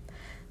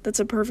that's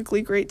a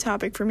perfectly great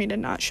topic for me to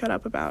not shut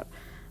up about.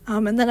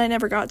 And then I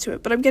never got to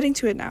it, but I'm getting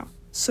to it now.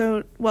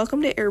 So,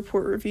 welcome to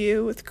Airport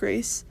Review with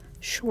Grace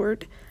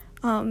Short.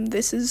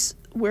 This is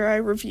where I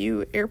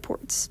review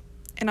airports,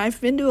 and I've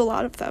been to a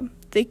lot of them.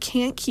 They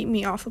can't keep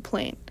me off a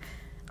plane.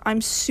 I'm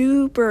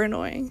super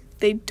annoying.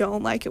 They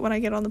don't like it when I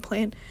get on the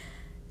plane.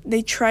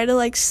 They try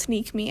to,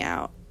 sneak me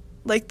out.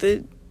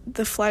 The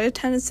flight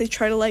attendants, they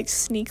try to,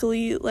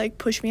 sneakily,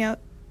 push me out,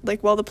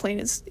 while the plane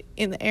is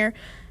in the air.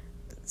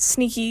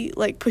 Sneaky,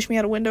 push me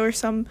out a window or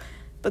something.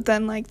 But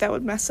then, that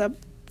would mess up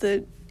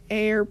the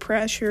air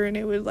pressure, and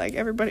it would,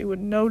 everybody would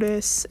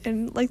notice.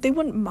 And, they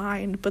wouldn't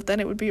mind, but then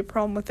it would be a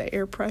problem with the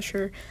air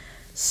pressure.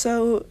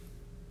 So,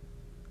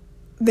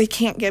 they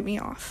can't get me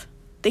off.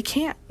 They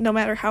can't, no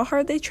matter how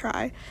hard they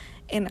try.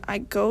 And I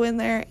go in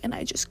there, and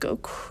I just go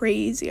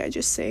crazy. I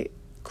just say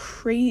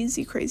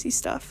crazy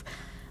stuff.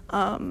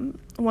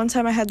 One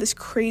time I had this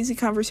crazy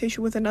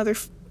conversation with another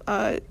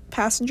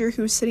passenger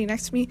who was sitting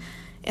next to me,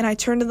 and I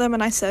turned to them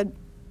and I said,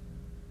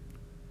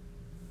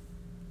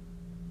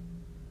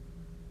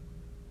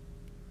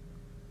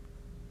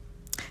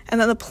 and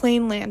then the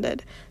plane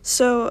landed.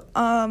 So,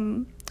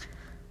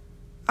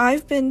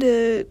 I've been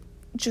to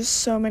just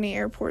so many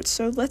airports,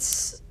 so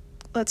let's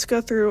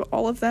go through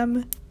all of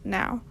them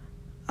now.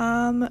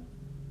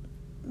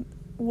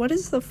 What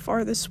is the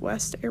farthest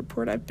west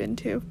airport I've been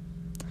to?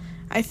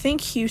 I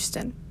think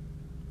Houston.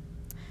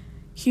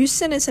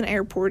 Houston is an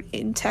airport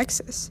in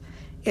Texas.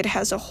 It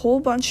has a whole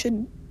bunch of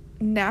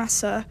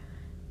NASA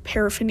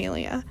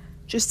paraphernalia,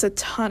 just a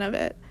ton of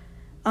it,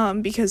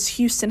 because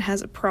Houston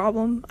has a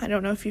problem. I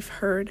don't know if you've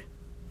heard.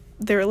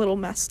 They're a little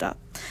messed up.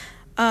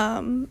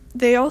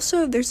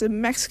 There's a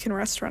Mexican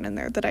restaurant in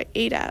there that I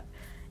ate at,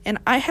 and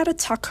I had a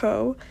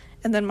taco,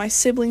 and then my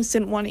siblings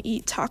didn't want to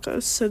eat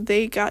tacos, so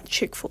they got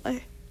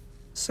Chick-fil-A.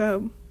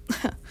 So,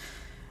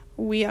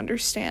 we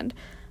understand.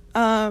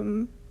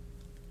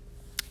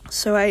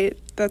 So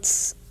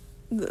that's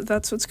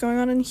what's going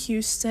on in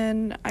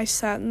Houston. I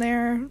sat in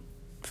there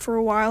for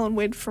a while and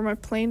waited for my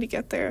plane to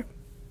get there.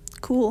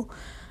 Cool.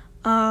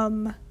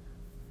 Then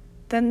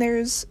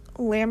there's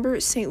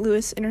Lambert St.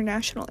 Louis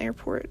International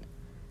Airport.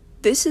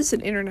 This is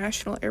an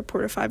international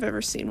airport if I've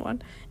ever seen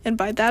one. And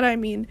by that I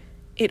mean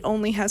it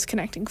only has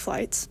connecting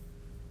flights.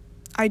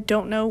 I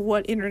don't know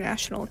what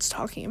international it's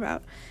talking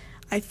about.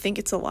 I think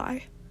it's a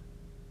lie.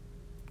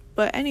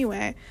 But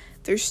anyway,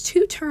 there's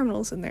 2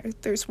 terminals in there.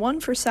 There's one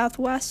for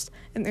Southwest,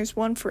 and there's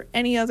one for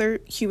any other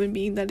human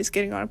being that is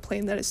getting on a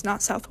plane that is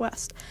not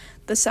Southwest.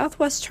 The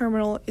Southwest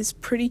terminal is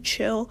pretty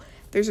chill.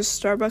 There's a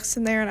Starbucks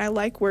in there, and I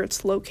like where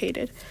it's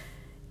located.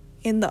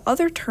 In the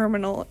other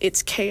terminal,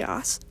 it's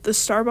chaos. The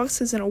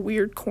Starbucks is in a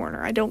weird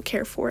corner. I don't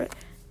care for it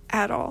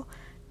at all.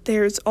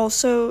 There's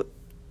also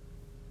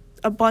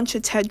a bunch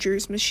of Ted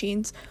Drewes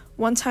machines.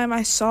 One time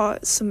I saw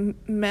some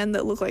men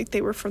that looked like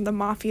they were from the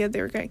mafia.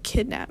 They were going to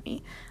kidnap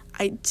me.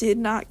 I did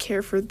not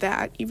care for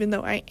that, even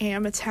though I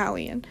am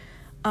Italian.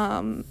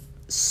 That's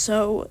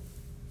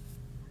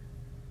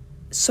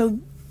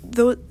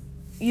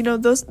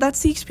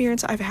the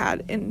experience I've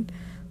had in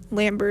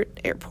Lambert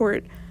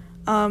Airport.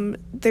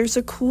 There's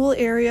a cool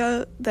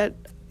area that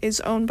is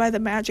owned by the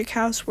Magic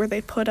House where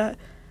they put a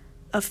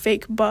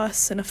fake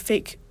bus and a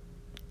fake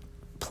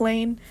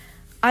plane.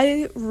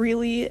 I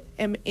really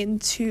am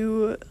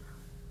into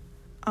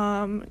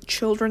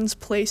children's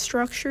play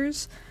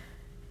structures.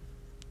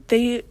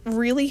 They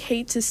really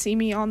hate to see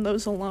me on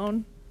those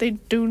alone. They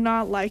do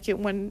not like it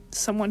when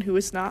someone who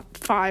is not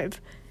 5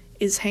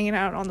 is hanging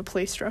out on the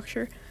play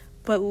structure.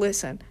 But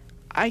listen,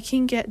 I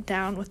can get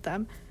down with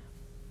them.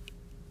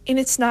 And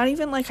it's not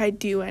even like I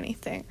do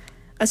anything.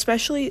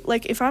 Especially,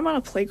 if I'm on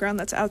a playground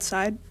that's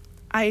outside,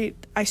 I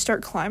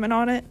start climbing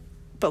on it,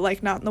 but,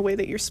 not in the way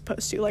that you're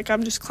supposed to.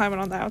 I'm just climbing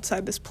on the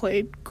outside this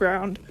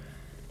playground,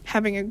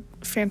 having a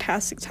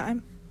fantastic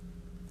time.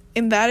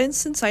 In that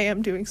instance, I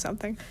am doing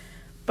something.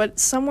 But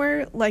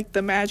somewhere like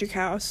the Magic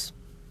House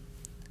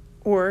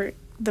or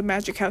the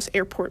Magic House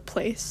Airport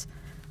Place,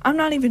 I'm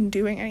not even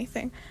doing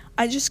anything.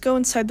 I just go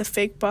inside the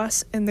fake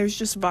bus and there's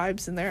just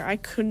vibes in there. I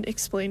couldn't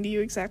explain to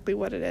you exactly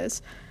what it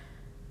is.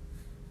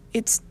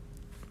 It's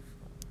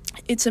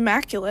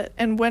immaculate.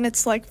 And when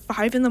it's 5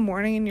 a.m.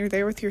 and you're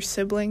there with your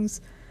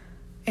siblings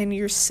and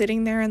you're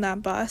sitting there in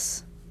that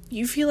bus,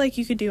 you feel like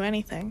you could do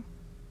anything.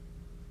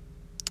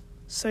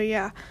 So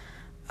yeah.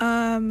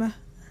 Then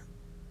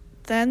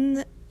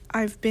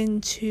I've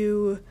been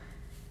to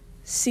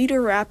Cedar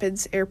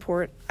Rapids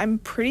Airport. I'm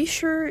pretty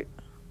sure,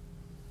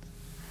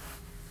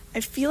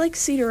 I feel like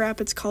Cedar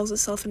Rapids calls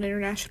itself an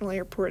international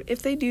airport.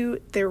 If they do,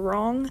 they're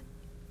wrong.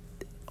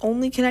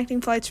 only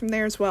connecting flights from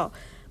there as well.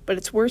 But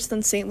it's worse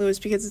than St. Louis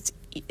because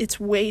it's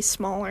way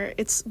smaller.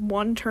 It's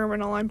one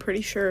terminal, I'm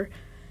pretty sure.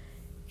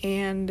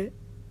 And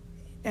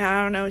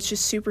I don't know, it's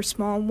just super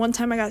small. One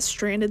time I got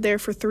stranded there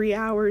for 3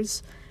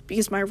 hours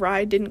because my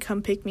ride didn't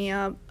come pick me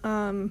up.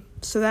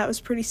 So that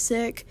was pretty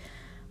sick.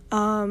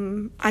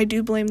 I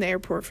do blame the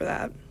airport for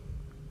that.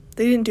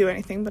 They didn't do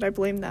anything, but I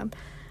blame them.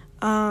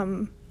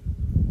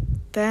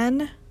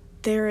 Then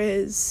there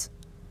is...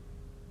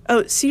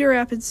 Oh, Cedar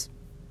Rapids.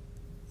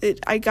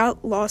 I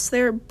got lost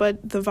there,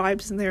 but the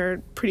vibes in there are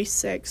pretty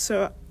sick,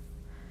 so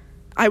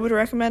I would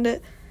recommend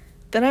it.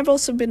 Then I've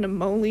also been to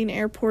Moline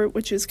Airport,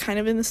 which is kind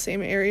of in the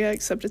same area,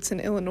 except it's in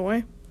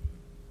Illinois.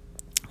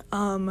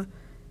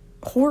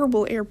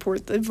 Horrible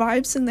airport. The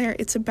vibes in there,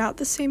 it's about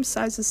the same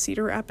size as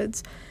Cedar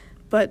Rapids,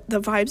 but the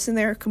vibes in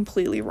there are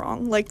completely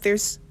wrong. Like,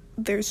 there's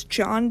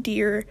John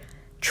Deere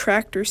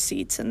tractor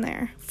seats in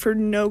there for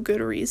no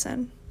good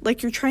reason.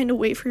 Like, you're trying to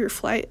wait for your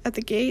flight at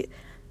the gate,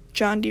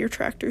 John Deere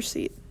tractor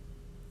seat.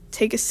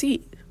 Take a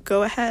seat.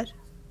 Go ahead.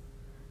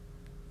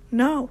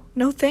 No,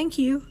 thank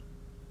you.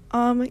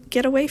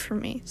 Get away from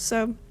me.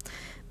 So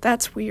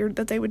that's weird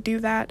that they would do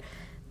that.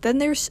 Then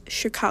there's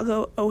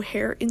Chicago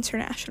O'Hare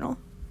International.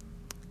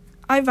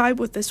 I vibe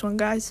with this one,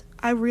 guys.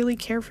 I really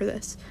care for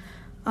this.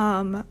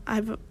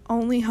 I've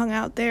only hung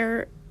out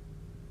there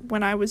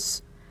when I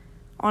was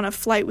on a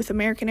flight with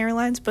American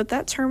Airlines, but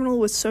that terminal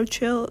was so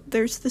chill.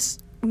 There's this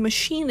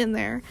machine in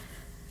there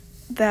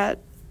that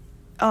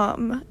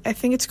I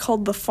think it's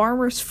called the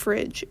Farmer's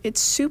Fridge. It's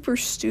super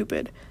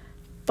stupid,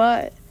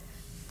 but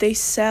they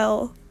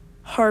sell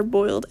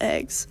hard-boiled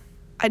eggs.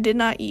 I did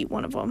not eat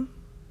one of them.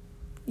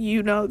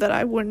 You know that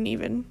I wouldn't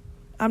even.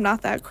 I'm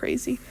not that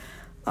crazy.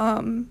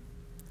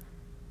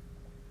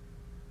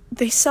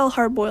 They sell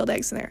hard-boiled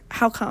eggs in there.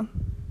 How come?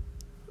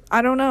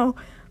 I don't know,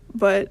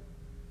 but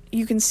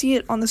you can see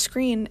it on the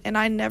screen, and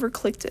I never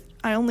clicked it.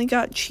 I only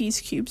got cheese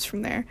cubes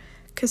from there,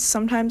 because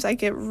sometimes I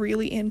get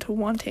really into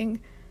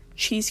wanting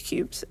cheese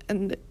cubes,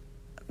 and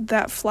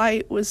that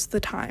flight was the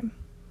time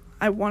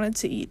I wanted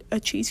to eat a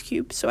cheese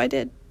cube, so I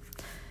did.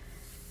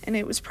 And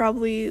it was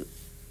probably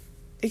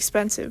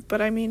expensive,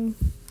 but I mean,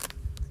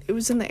 it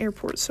was in the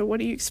airport, so what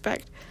do you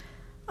expect?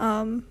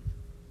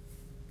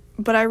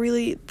 But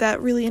that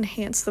really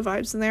enhanced the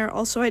vibes in there.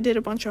 Also, I did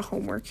a bunch of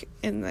homework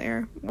in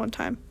there one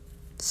time,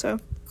 so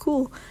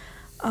cool.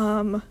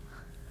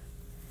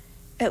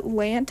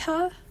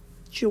 Atlanta,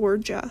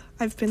 Georgia.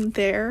 I've been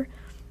there.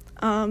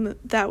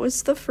 That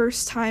was the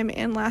first time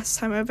and last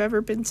time I've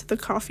ever been to the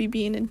Coffee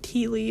Bean and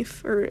Tea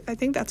Leaf, or I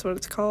think that's what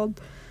it's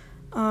called.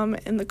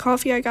 And the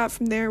coffee I got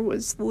from there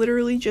was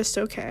literally just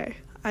okay.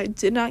 I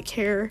did not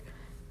care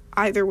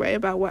either way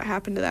about what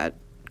happened to that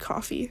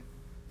coffee.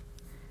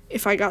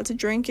 If I got to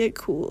drink it,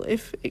 cool.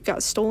 If it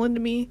got stolen to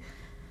me,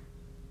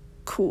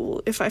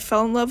 cool. If I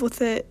fell in love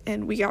with it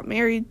and we got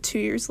married 2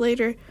 years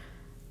later,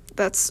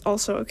 that's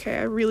also okay.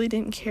 I really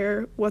didn't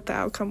care what the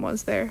outcome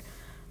was there.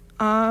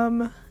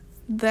 Then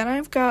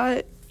I've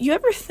got... You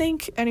ever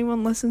think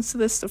anyone listens to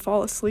this to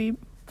fall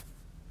asleep?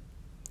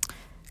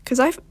 Because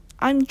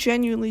I'm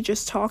genuinely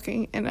just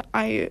talking, and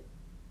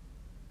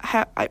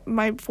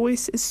my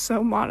voice is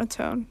so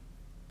monotone.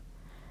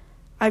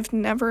 I've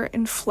never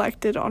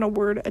inflected on a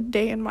word a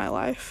day in my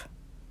life.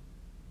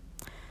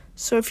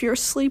 So if you're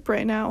asleep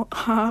right now,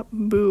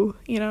 boo,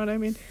 you know what I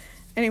mean?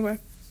 Anyway.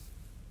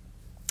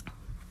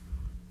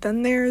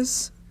 Then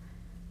there's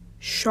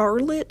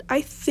Charlotte,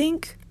 I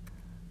think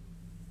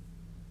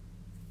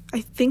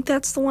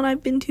that's the one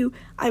I've been to.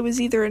 I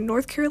was either in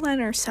North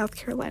Carolina or South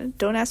Carolina.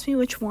 Don't ask me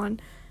which one.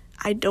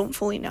 I don't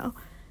fully know.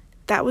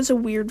 That was a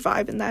weird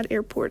vibe in that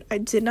airport. I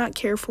did not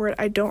care for it.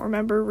 I don't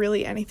remember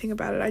really anything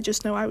about it. I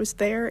just know I was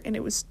there and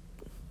it was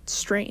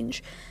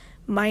strange.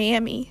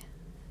 Miami-Dade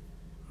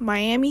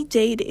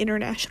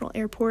International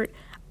Airport.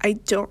 I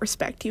don't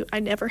respect you.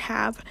 I never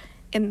have.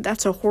 And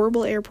that's a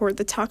horrible airport.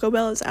 The Taco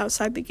Bell is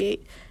outside the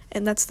gate.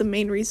 And that's the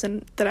main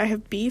reason that I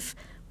have beef.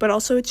 But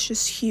also it's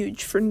just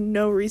huge for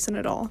no reason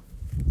at all.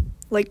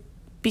 Like,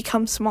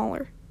 become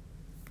smaller.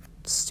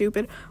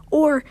 Stupid.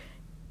 Or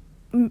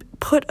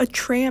put a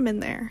tram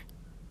in there.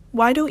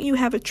 Why don't you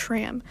have a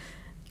tram?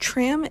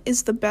 Tram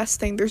is the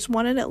best thing. There's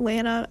one in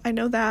Atlanta, I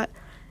know that,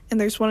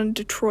 and there's one in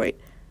Detroit.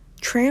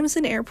 Trams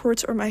in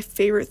airports are my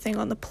favorite thing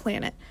on the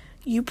planet.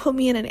 You put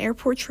me in an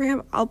airport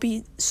tram, I'll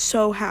be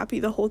so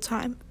happy the whole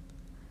time.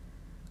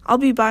 I'll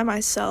be by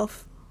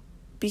myself,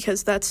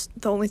 because that's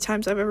the only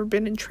times I've ever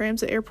been in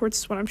trams at airports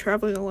is when I'm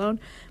traveling alone.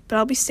 But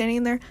I'll be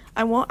standing there.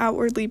 I won't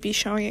outwardly be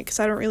showing it because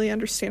I don't really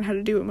understand how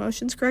to do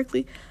emotions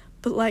correctly.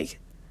 But, like,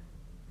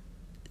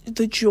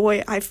 the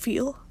joy I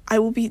feel. I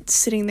will be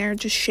sitting there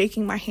just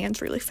shaking my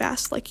hands really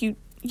fast. Like, you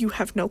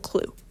have no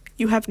clue.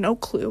 You have no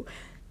clue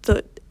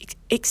the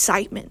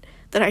excitement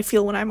that I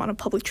feel when I'm on a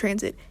public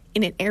transit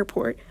in an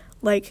airport.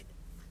 Like,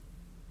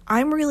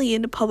 I'm really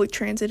into public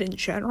transit in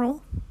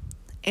general.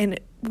 And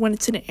when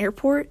it's in an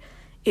airport,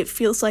 it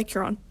feels like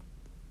you're on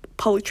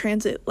public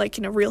transit, like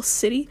in a real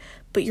city.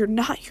 But you're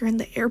not. You're in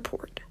the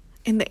airport.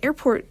 And the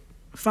airport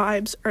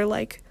vibes are,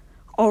 like,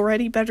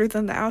 already better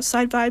than the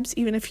outside vibes,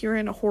 even if you're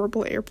in a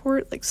horrible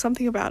airport, like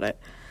something about it.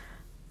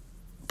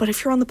 But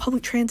if you're on the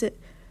public transit,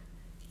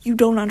 you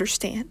don't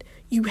understand.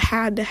 You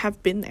had to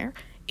have been there.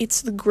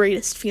 It's the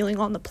greatest feeling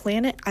on the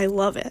planet. I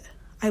love it.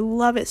 I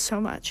love it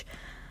so much.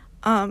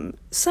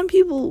 Some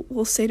people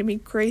will say to me,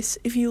 Grace,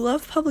 if you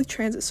love public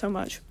transit so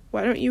much,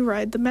 why don't you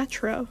ride the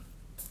metro?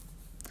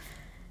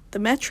 The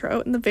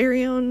metro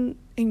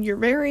in your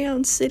very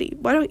own city.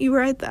 Why don't you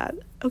ride that?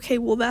 Okay,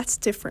 well, that's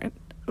different,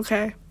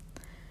 okay?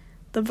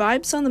 The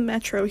vibes on the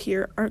metro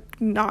here are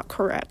not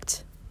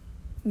correct.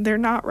 They're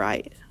not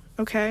right,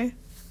 okay?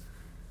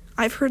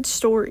 I've heard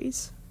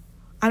stories.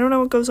 I don't know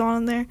what goes on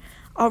in there.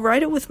 I'll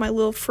ride it with my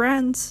little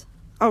friends.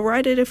 I'll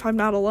ride it if I'm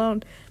not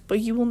alone, but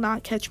you will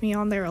not catch me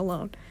on there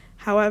alone.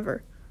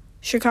 However,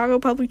 Chicago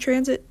public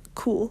transit,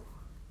 cool.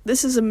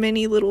 This is a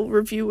mini little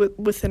review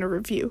within a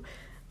review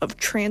of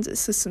transit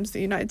systems in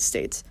the United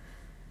States.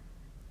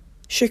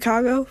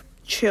 Chicago,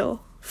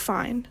 chill,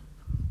 fine,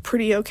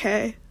 pretty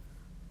okay.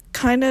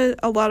 Kind of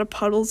a lot of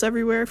puddles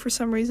everywhere for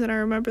some reason, I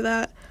remember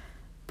that.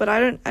 But I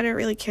didn't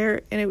really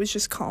care, and it was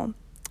just calm.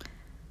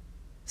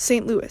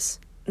 St. Louis,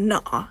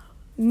 nah.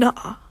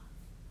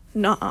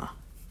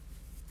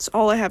 That's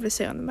all I have to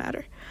say on the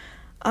matter.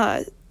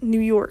 New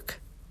York,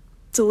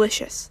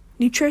 delicious,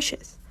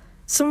 nutritious.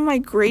 Some of my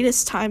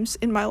greatest times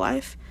in my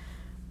life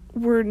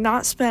were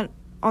not spent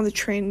on the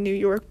train in New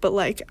York, but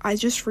like I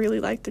just really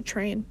like the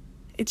train.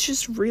 It's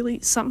just really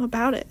something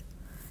about it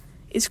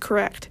is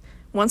correct.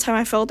 One time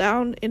I fell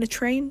down in a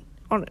train,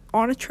 on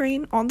the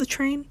train,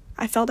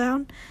 I fell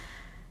down,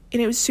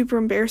 and it was super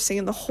embarrassing,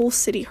 and the whole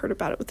city heard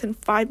about it within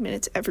 5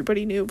 minutes.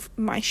 Everybody knew of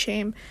my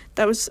shame.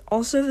 That was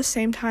also the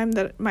same time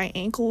that my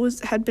ankle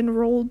had been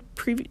rolled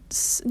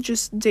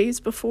just days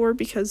before,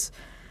 because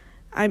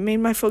I made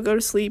my foot go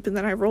to sleep, and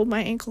then I rolled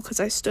my ankle because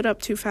I stood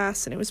up too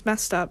fast, and it was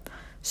messed up.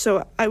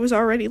 So I was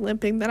already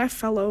limping. Then I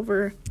fell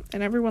over,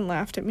 and everyone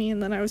laughed at me,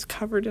 and then I was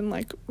covered in,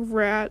 like,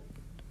 rat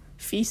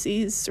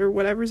feces or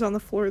whatever's on the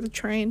floor of the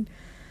train.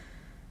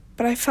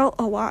 But I felt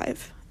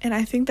alive, and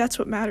I think that's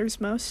what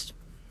matters most.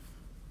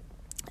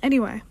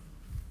 Anyway,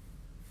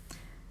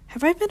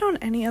 have I been on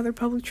any other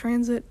public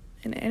transit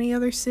in any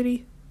other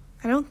city?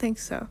 I don't think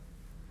so.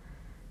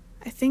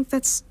 I think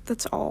that's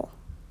all.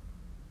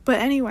 But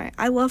anyway,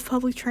 I love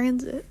public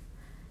transit.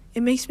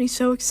 It makes me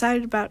so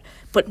excited about it,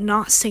 but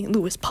not St.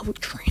 Louis public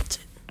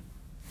transit.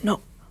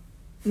 No,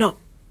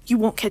 you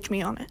won't catch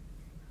me on it.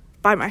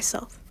 By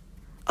myself.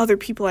 Other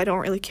people, I don't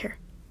really care.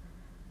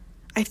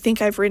 I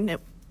think I've ridden it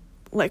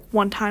like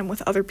one time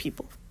with other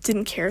people.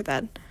 Didn't care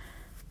then.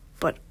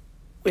 But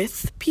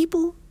with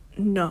people,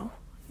 no.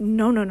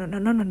 No.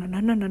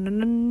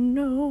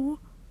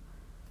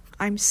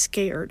 I'm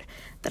scared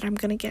that I'm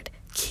gonna get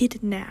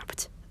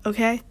kidnapped,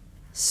 okay?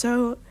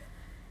 So,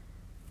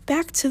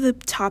 back to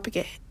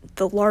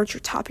the larger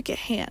topic at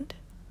hand.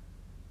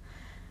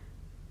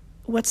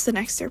 What's the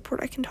next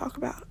airport I can talk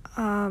about?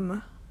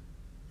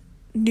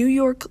 New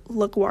York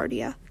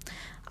LaGuardia.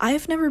 I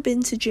have never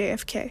been to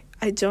JFK.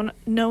 I don't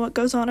know what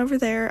goes on over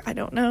there. I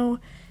don't know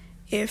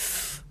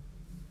if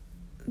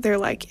they're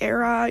like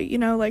era,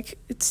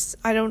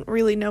 I don't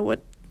really know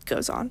what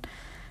goes on.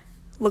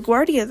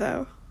 LaGuardia,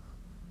 though,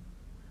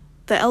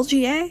 the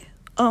LGA,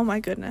 oh my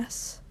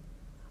goodness.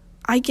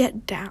 I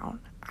get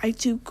down. I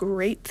do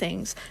great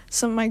things.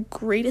 Some of my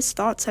greatest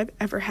thoughts I've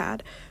ever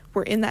had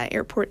were in that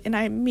airport, and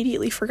I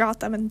immediately forgot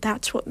them, and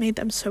that's what made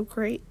them so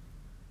great.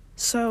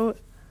 So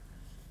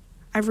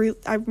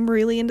I'm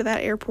really into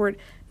that airport,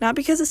 not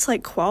because it's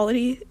like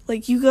quality.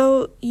 Like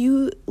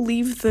you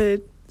leave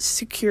the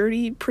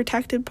security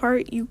protected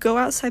part, you go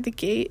outside the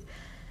gate,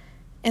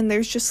 and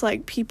there's just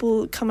like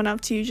people coming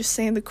up to you just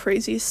saying the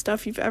craziest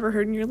stuff you've ever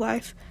heard in your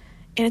life.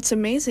 And it's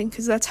amazing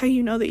because that's how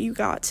you know that you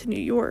got to New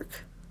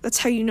York. That's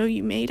how you know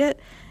you made it,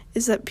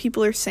 is that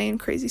people are saying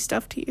crazy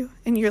stuff to you.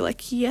 And you're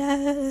like,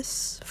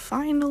 yes,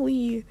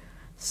 finally,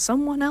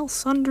 someone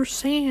else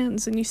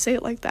understands. And you say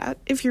it like that,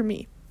 if you're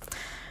me.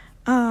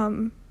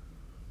 Love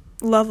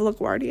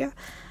LaGuardia.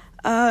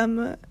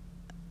 That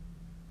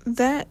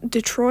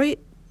Detroit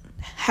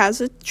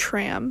has a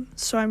tram,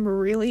 so I'm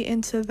really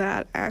into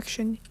that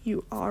action.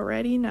 You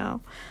already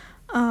know.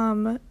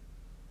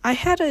 I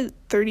had a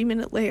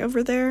 30-minute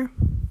layover there,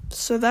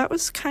 so that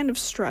was kind of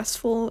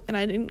stressful, and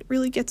I didn't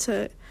really get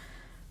to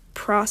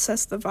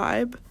process the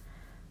vibe.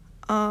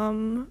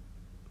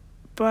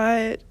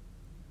 But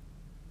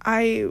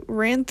I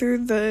ran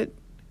through the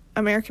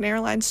American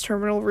Airlines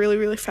terminal really,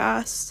 really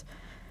fast,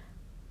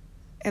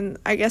 and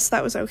I guess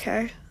that was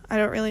okay. I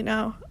don't really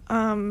know.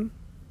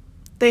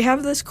 They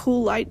have this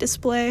cool light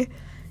display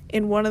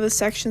in one of the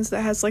sections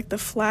that has, like, the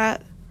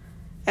flat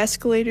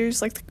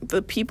escalators, like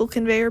the people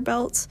conveyor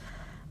belts.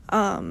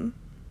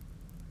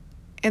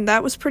 And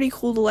that was pretty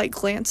cool to, like,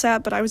 glance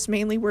at, but I was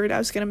mainly worried I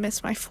was going to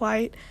miss my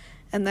flight,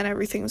 and then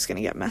everything was going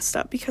to get messed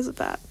up because of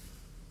that.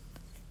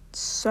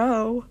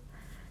 So,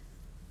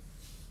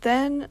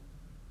 then,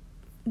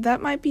 that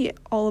might be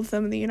all of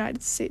them in the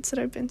United States that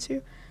I've been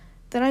to.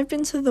 Then I've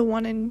been to the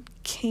one in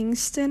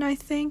Kingston, I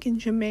think, in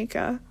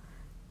Jamaica.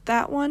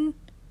 That one,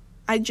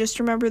 I just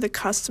remember the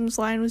customs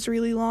line was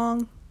really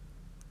long,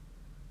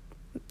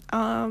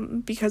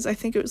 because I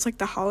think it was like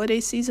the holiday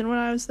season when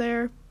I was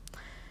there.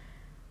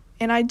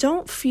 And I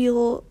don't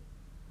feel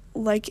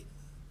like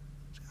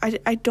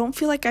I don't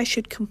feel like I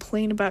should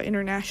complain about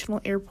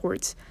international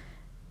airports,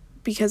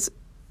 because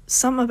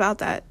something about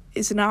that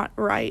is not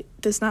right,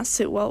 does not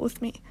sit well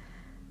with me.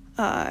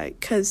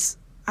 Because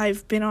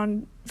I've been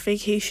on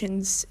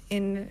vacations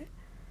in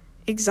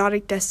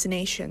exotic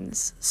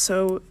destinations,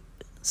 so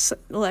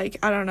like,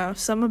 I don't know,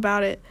 something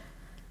about it,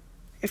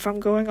 if I'm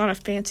going on a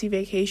fancy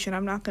vacation,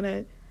 I'm not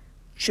gonna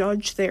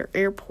judge their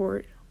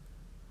airport.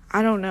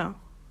 I don't know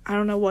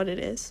what it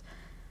is,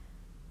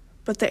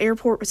 but the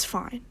airport was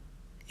fine.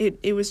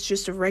 It was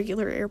just a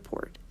regular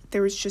airport.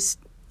 There was just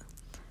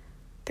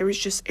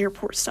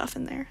airport stuff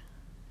in there.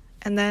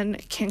 And then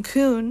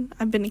Cancun,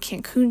 I've been to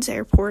Cancun's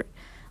airport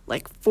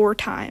like 4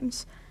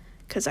 times,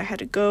 because I had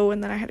to go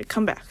and then I had to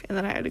come back, and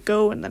then I had to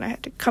go and then I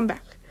had to come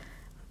back,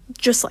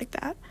 just like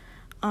that.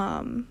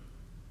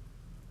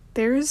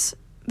 There's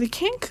the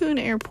Cancun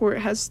airport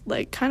has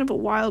like kind of a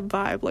wild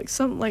vibe, like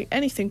something, like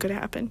anything could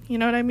happen, you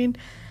know what I mean?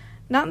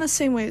 Not in the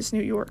same way as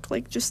New York,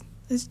 like just,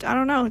 I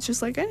don't know, it's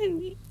just like,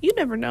 you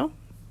never know,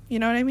 you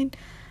know what I mean?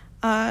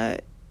 I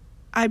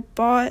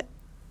bought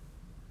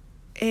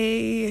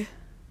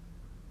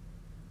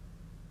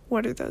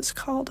what are those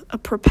called? A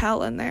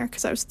Propel in there,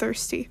 because I was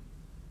thirsty.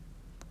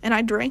 And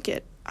I drank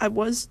it. I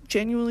was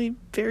genuinely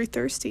very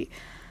thirsty.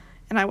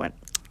 And I went,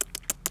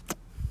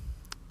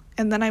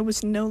 and then I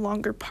was no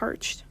longer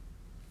parched.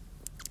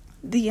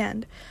 The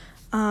end.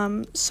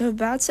 So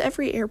that's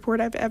every airport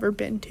I've ever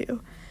been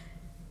to.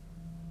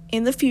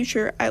 In the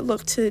future, I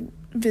look to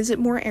visit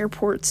more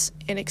airports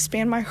and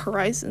expand my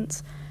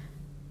horizons.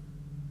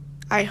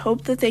 I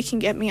hope that they can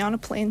get me on a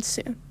plane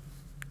soon.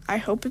 I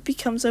hope it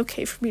becomes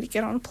okay for me to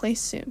get on a plane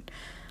soon.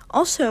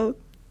 Also,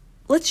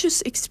 let's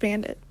just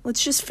expand it.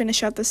 Let's just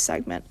finish out this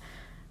segment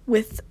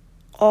with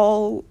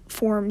all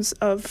forms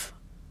of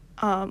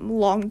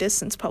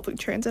long-distance public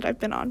transit I've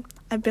been on.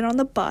 I've been on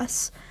the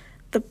bus.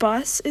 The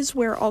bus is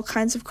where all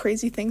kinds of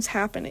crazy things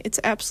happen. It's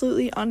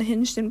absolutely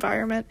unhinged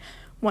environment.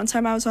 One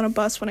time I was on a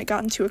bus when I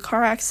got into a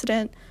car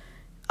accident,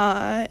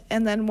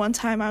 and then one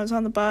time I was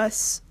on the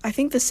bus, I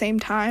think the same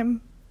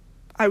time,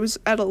 I was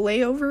at a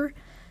layover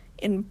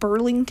in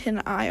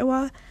Burlington,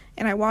 Iowa,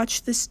 and I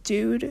watched this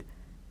dude.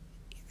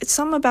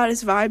 Something about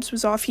his vibes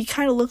was off. He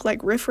kind of looked like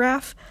Riff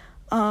Raff,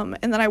 and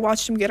then I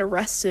watched him get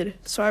arrested.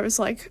 So I was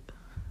like,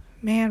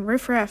 man,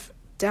 Riff Raff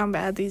down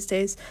bad these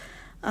days.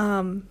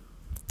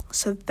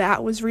 So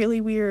that was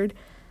really weird.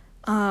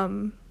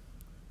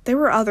 There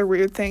were other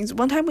weird things.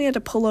 One time we had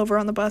to pull over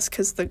on the bus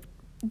because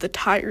the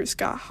tires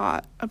got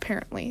hot,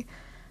 apparently.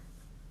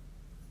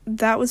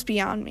 That was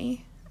beyond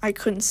me. I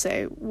couldn't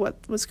say what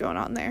was going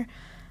on there.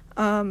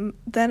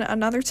 Then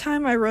another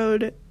time I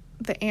rode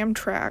the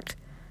Amtrak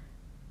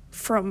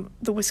from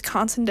the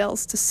Wisconsin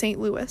Dells to St.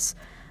 Louis.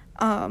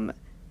 And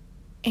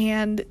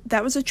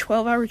that was a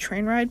 12-hour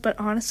train ride, but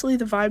honestly,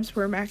 the vibes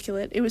were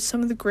immaculate. It was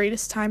some of the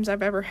greatest times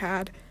I've ever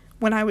had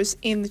when I was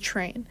in the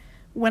train.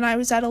 When I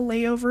was at a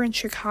layover in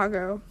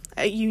Chicago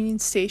at Union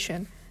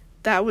Station,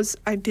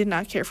 I did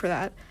not care for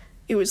that.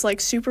 It was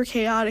like super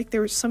chaotic.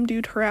 There was some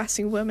dude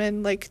harassing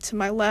women like to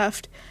my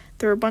left.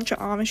 There were a bunch of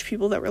Amish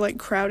people that were like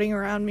crowding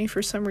around me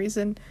for some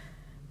reason.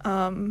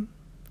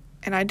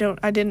 And I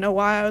didn't know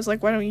why. I was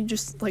like, why don't you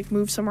just like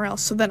move somewhere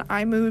else? So then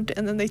I moved,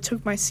 and then they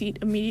took my seat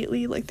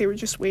immediately. Like they were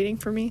just waiting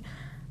for me.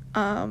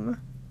 And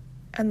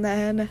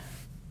then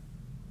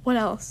what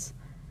else?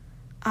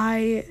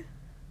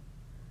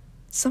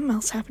 Something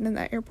else happened in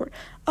that airport.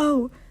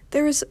 Oh,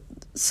 there was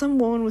some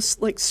woman was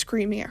like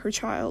screaming at her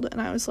child, and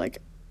I was like,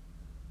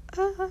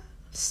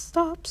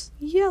 stops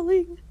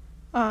yelling.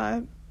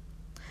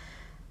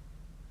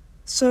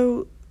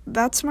 So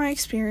that's my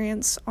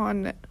experience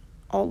on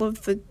all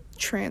of the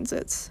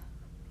transits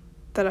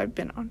that I've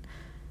been on.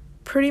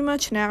 Pretty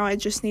much now I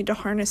just need to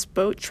harness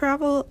boat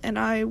travel, and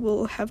I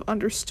will have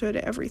understood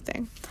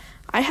everything.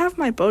 I have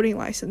my boating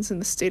license in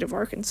the state of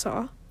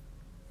Arkansas.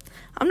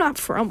 I'm not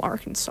from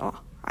Arkansas.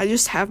 I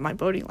just have my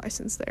boating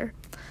license there.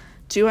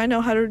 Do I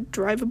know how to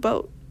drive a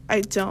boat?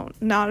 I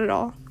don't. Not at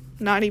all.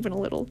 Not even a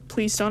little.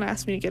 Please don't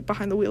ask me to get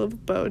behind the wheel of a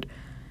boat.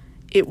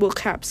 It will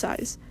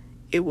capsize.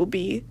 It will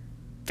be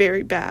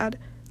very bad.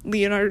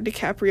 Leonardo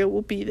DiCaprio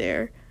will be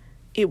there.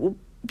 It will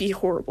be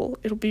horrible.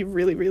 It'll be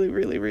really, really,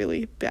 really,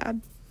 really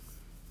bad.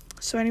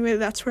 So anyway,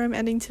 that's where I'm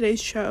ending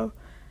today's show.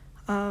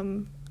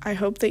 I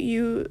hope that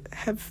you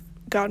have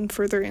gotten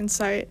further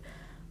insight.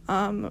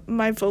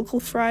 My vocal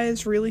fry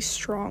is really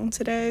strong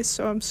today,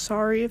 so I'm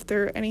sorry if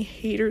there are any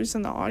haters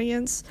in the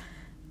audience,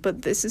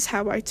 but this is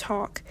how I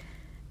talk,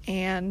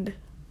 and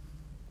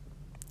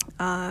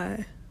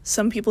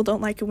some people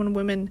don't like it when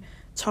women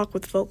talk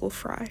with vocal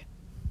fry.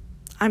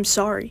 I'm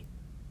sorry.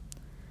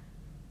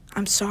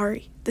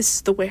 This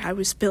is the way I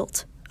was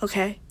built,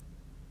 okay?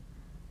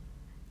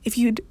 If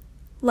you'd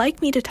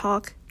like me to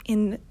talk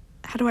in,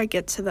 how do I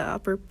get to the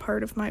upper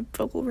part of my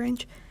vocal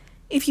range?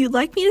 If you'd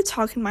like me to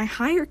talk in my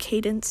higher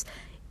cadence,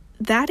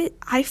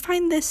 I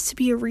find this to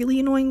be a really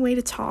annoying way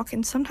to talk,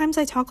 and sometimes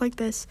I talk like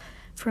this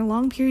for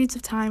long periods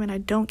of time and I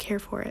don't care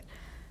for it.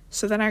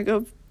 So then I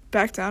go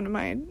back down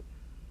to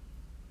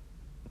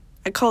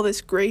I call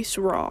this Grace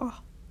Raw.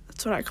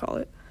 That's what I call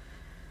it.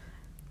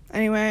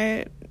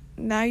 Anyway,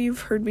 now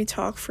you've heard me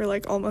talk for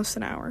like almost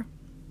an hour.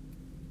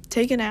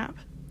 Take a nap.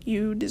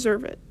 You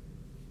deserve it.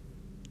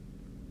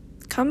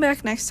 Come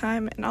back next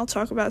time and I'll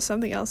talk about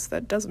something else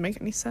that doesn't make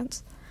any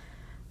sense.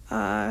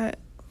 Yeah.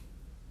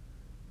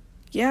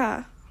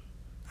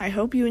 I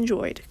hope you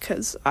enjoyed,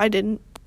 because I didn't.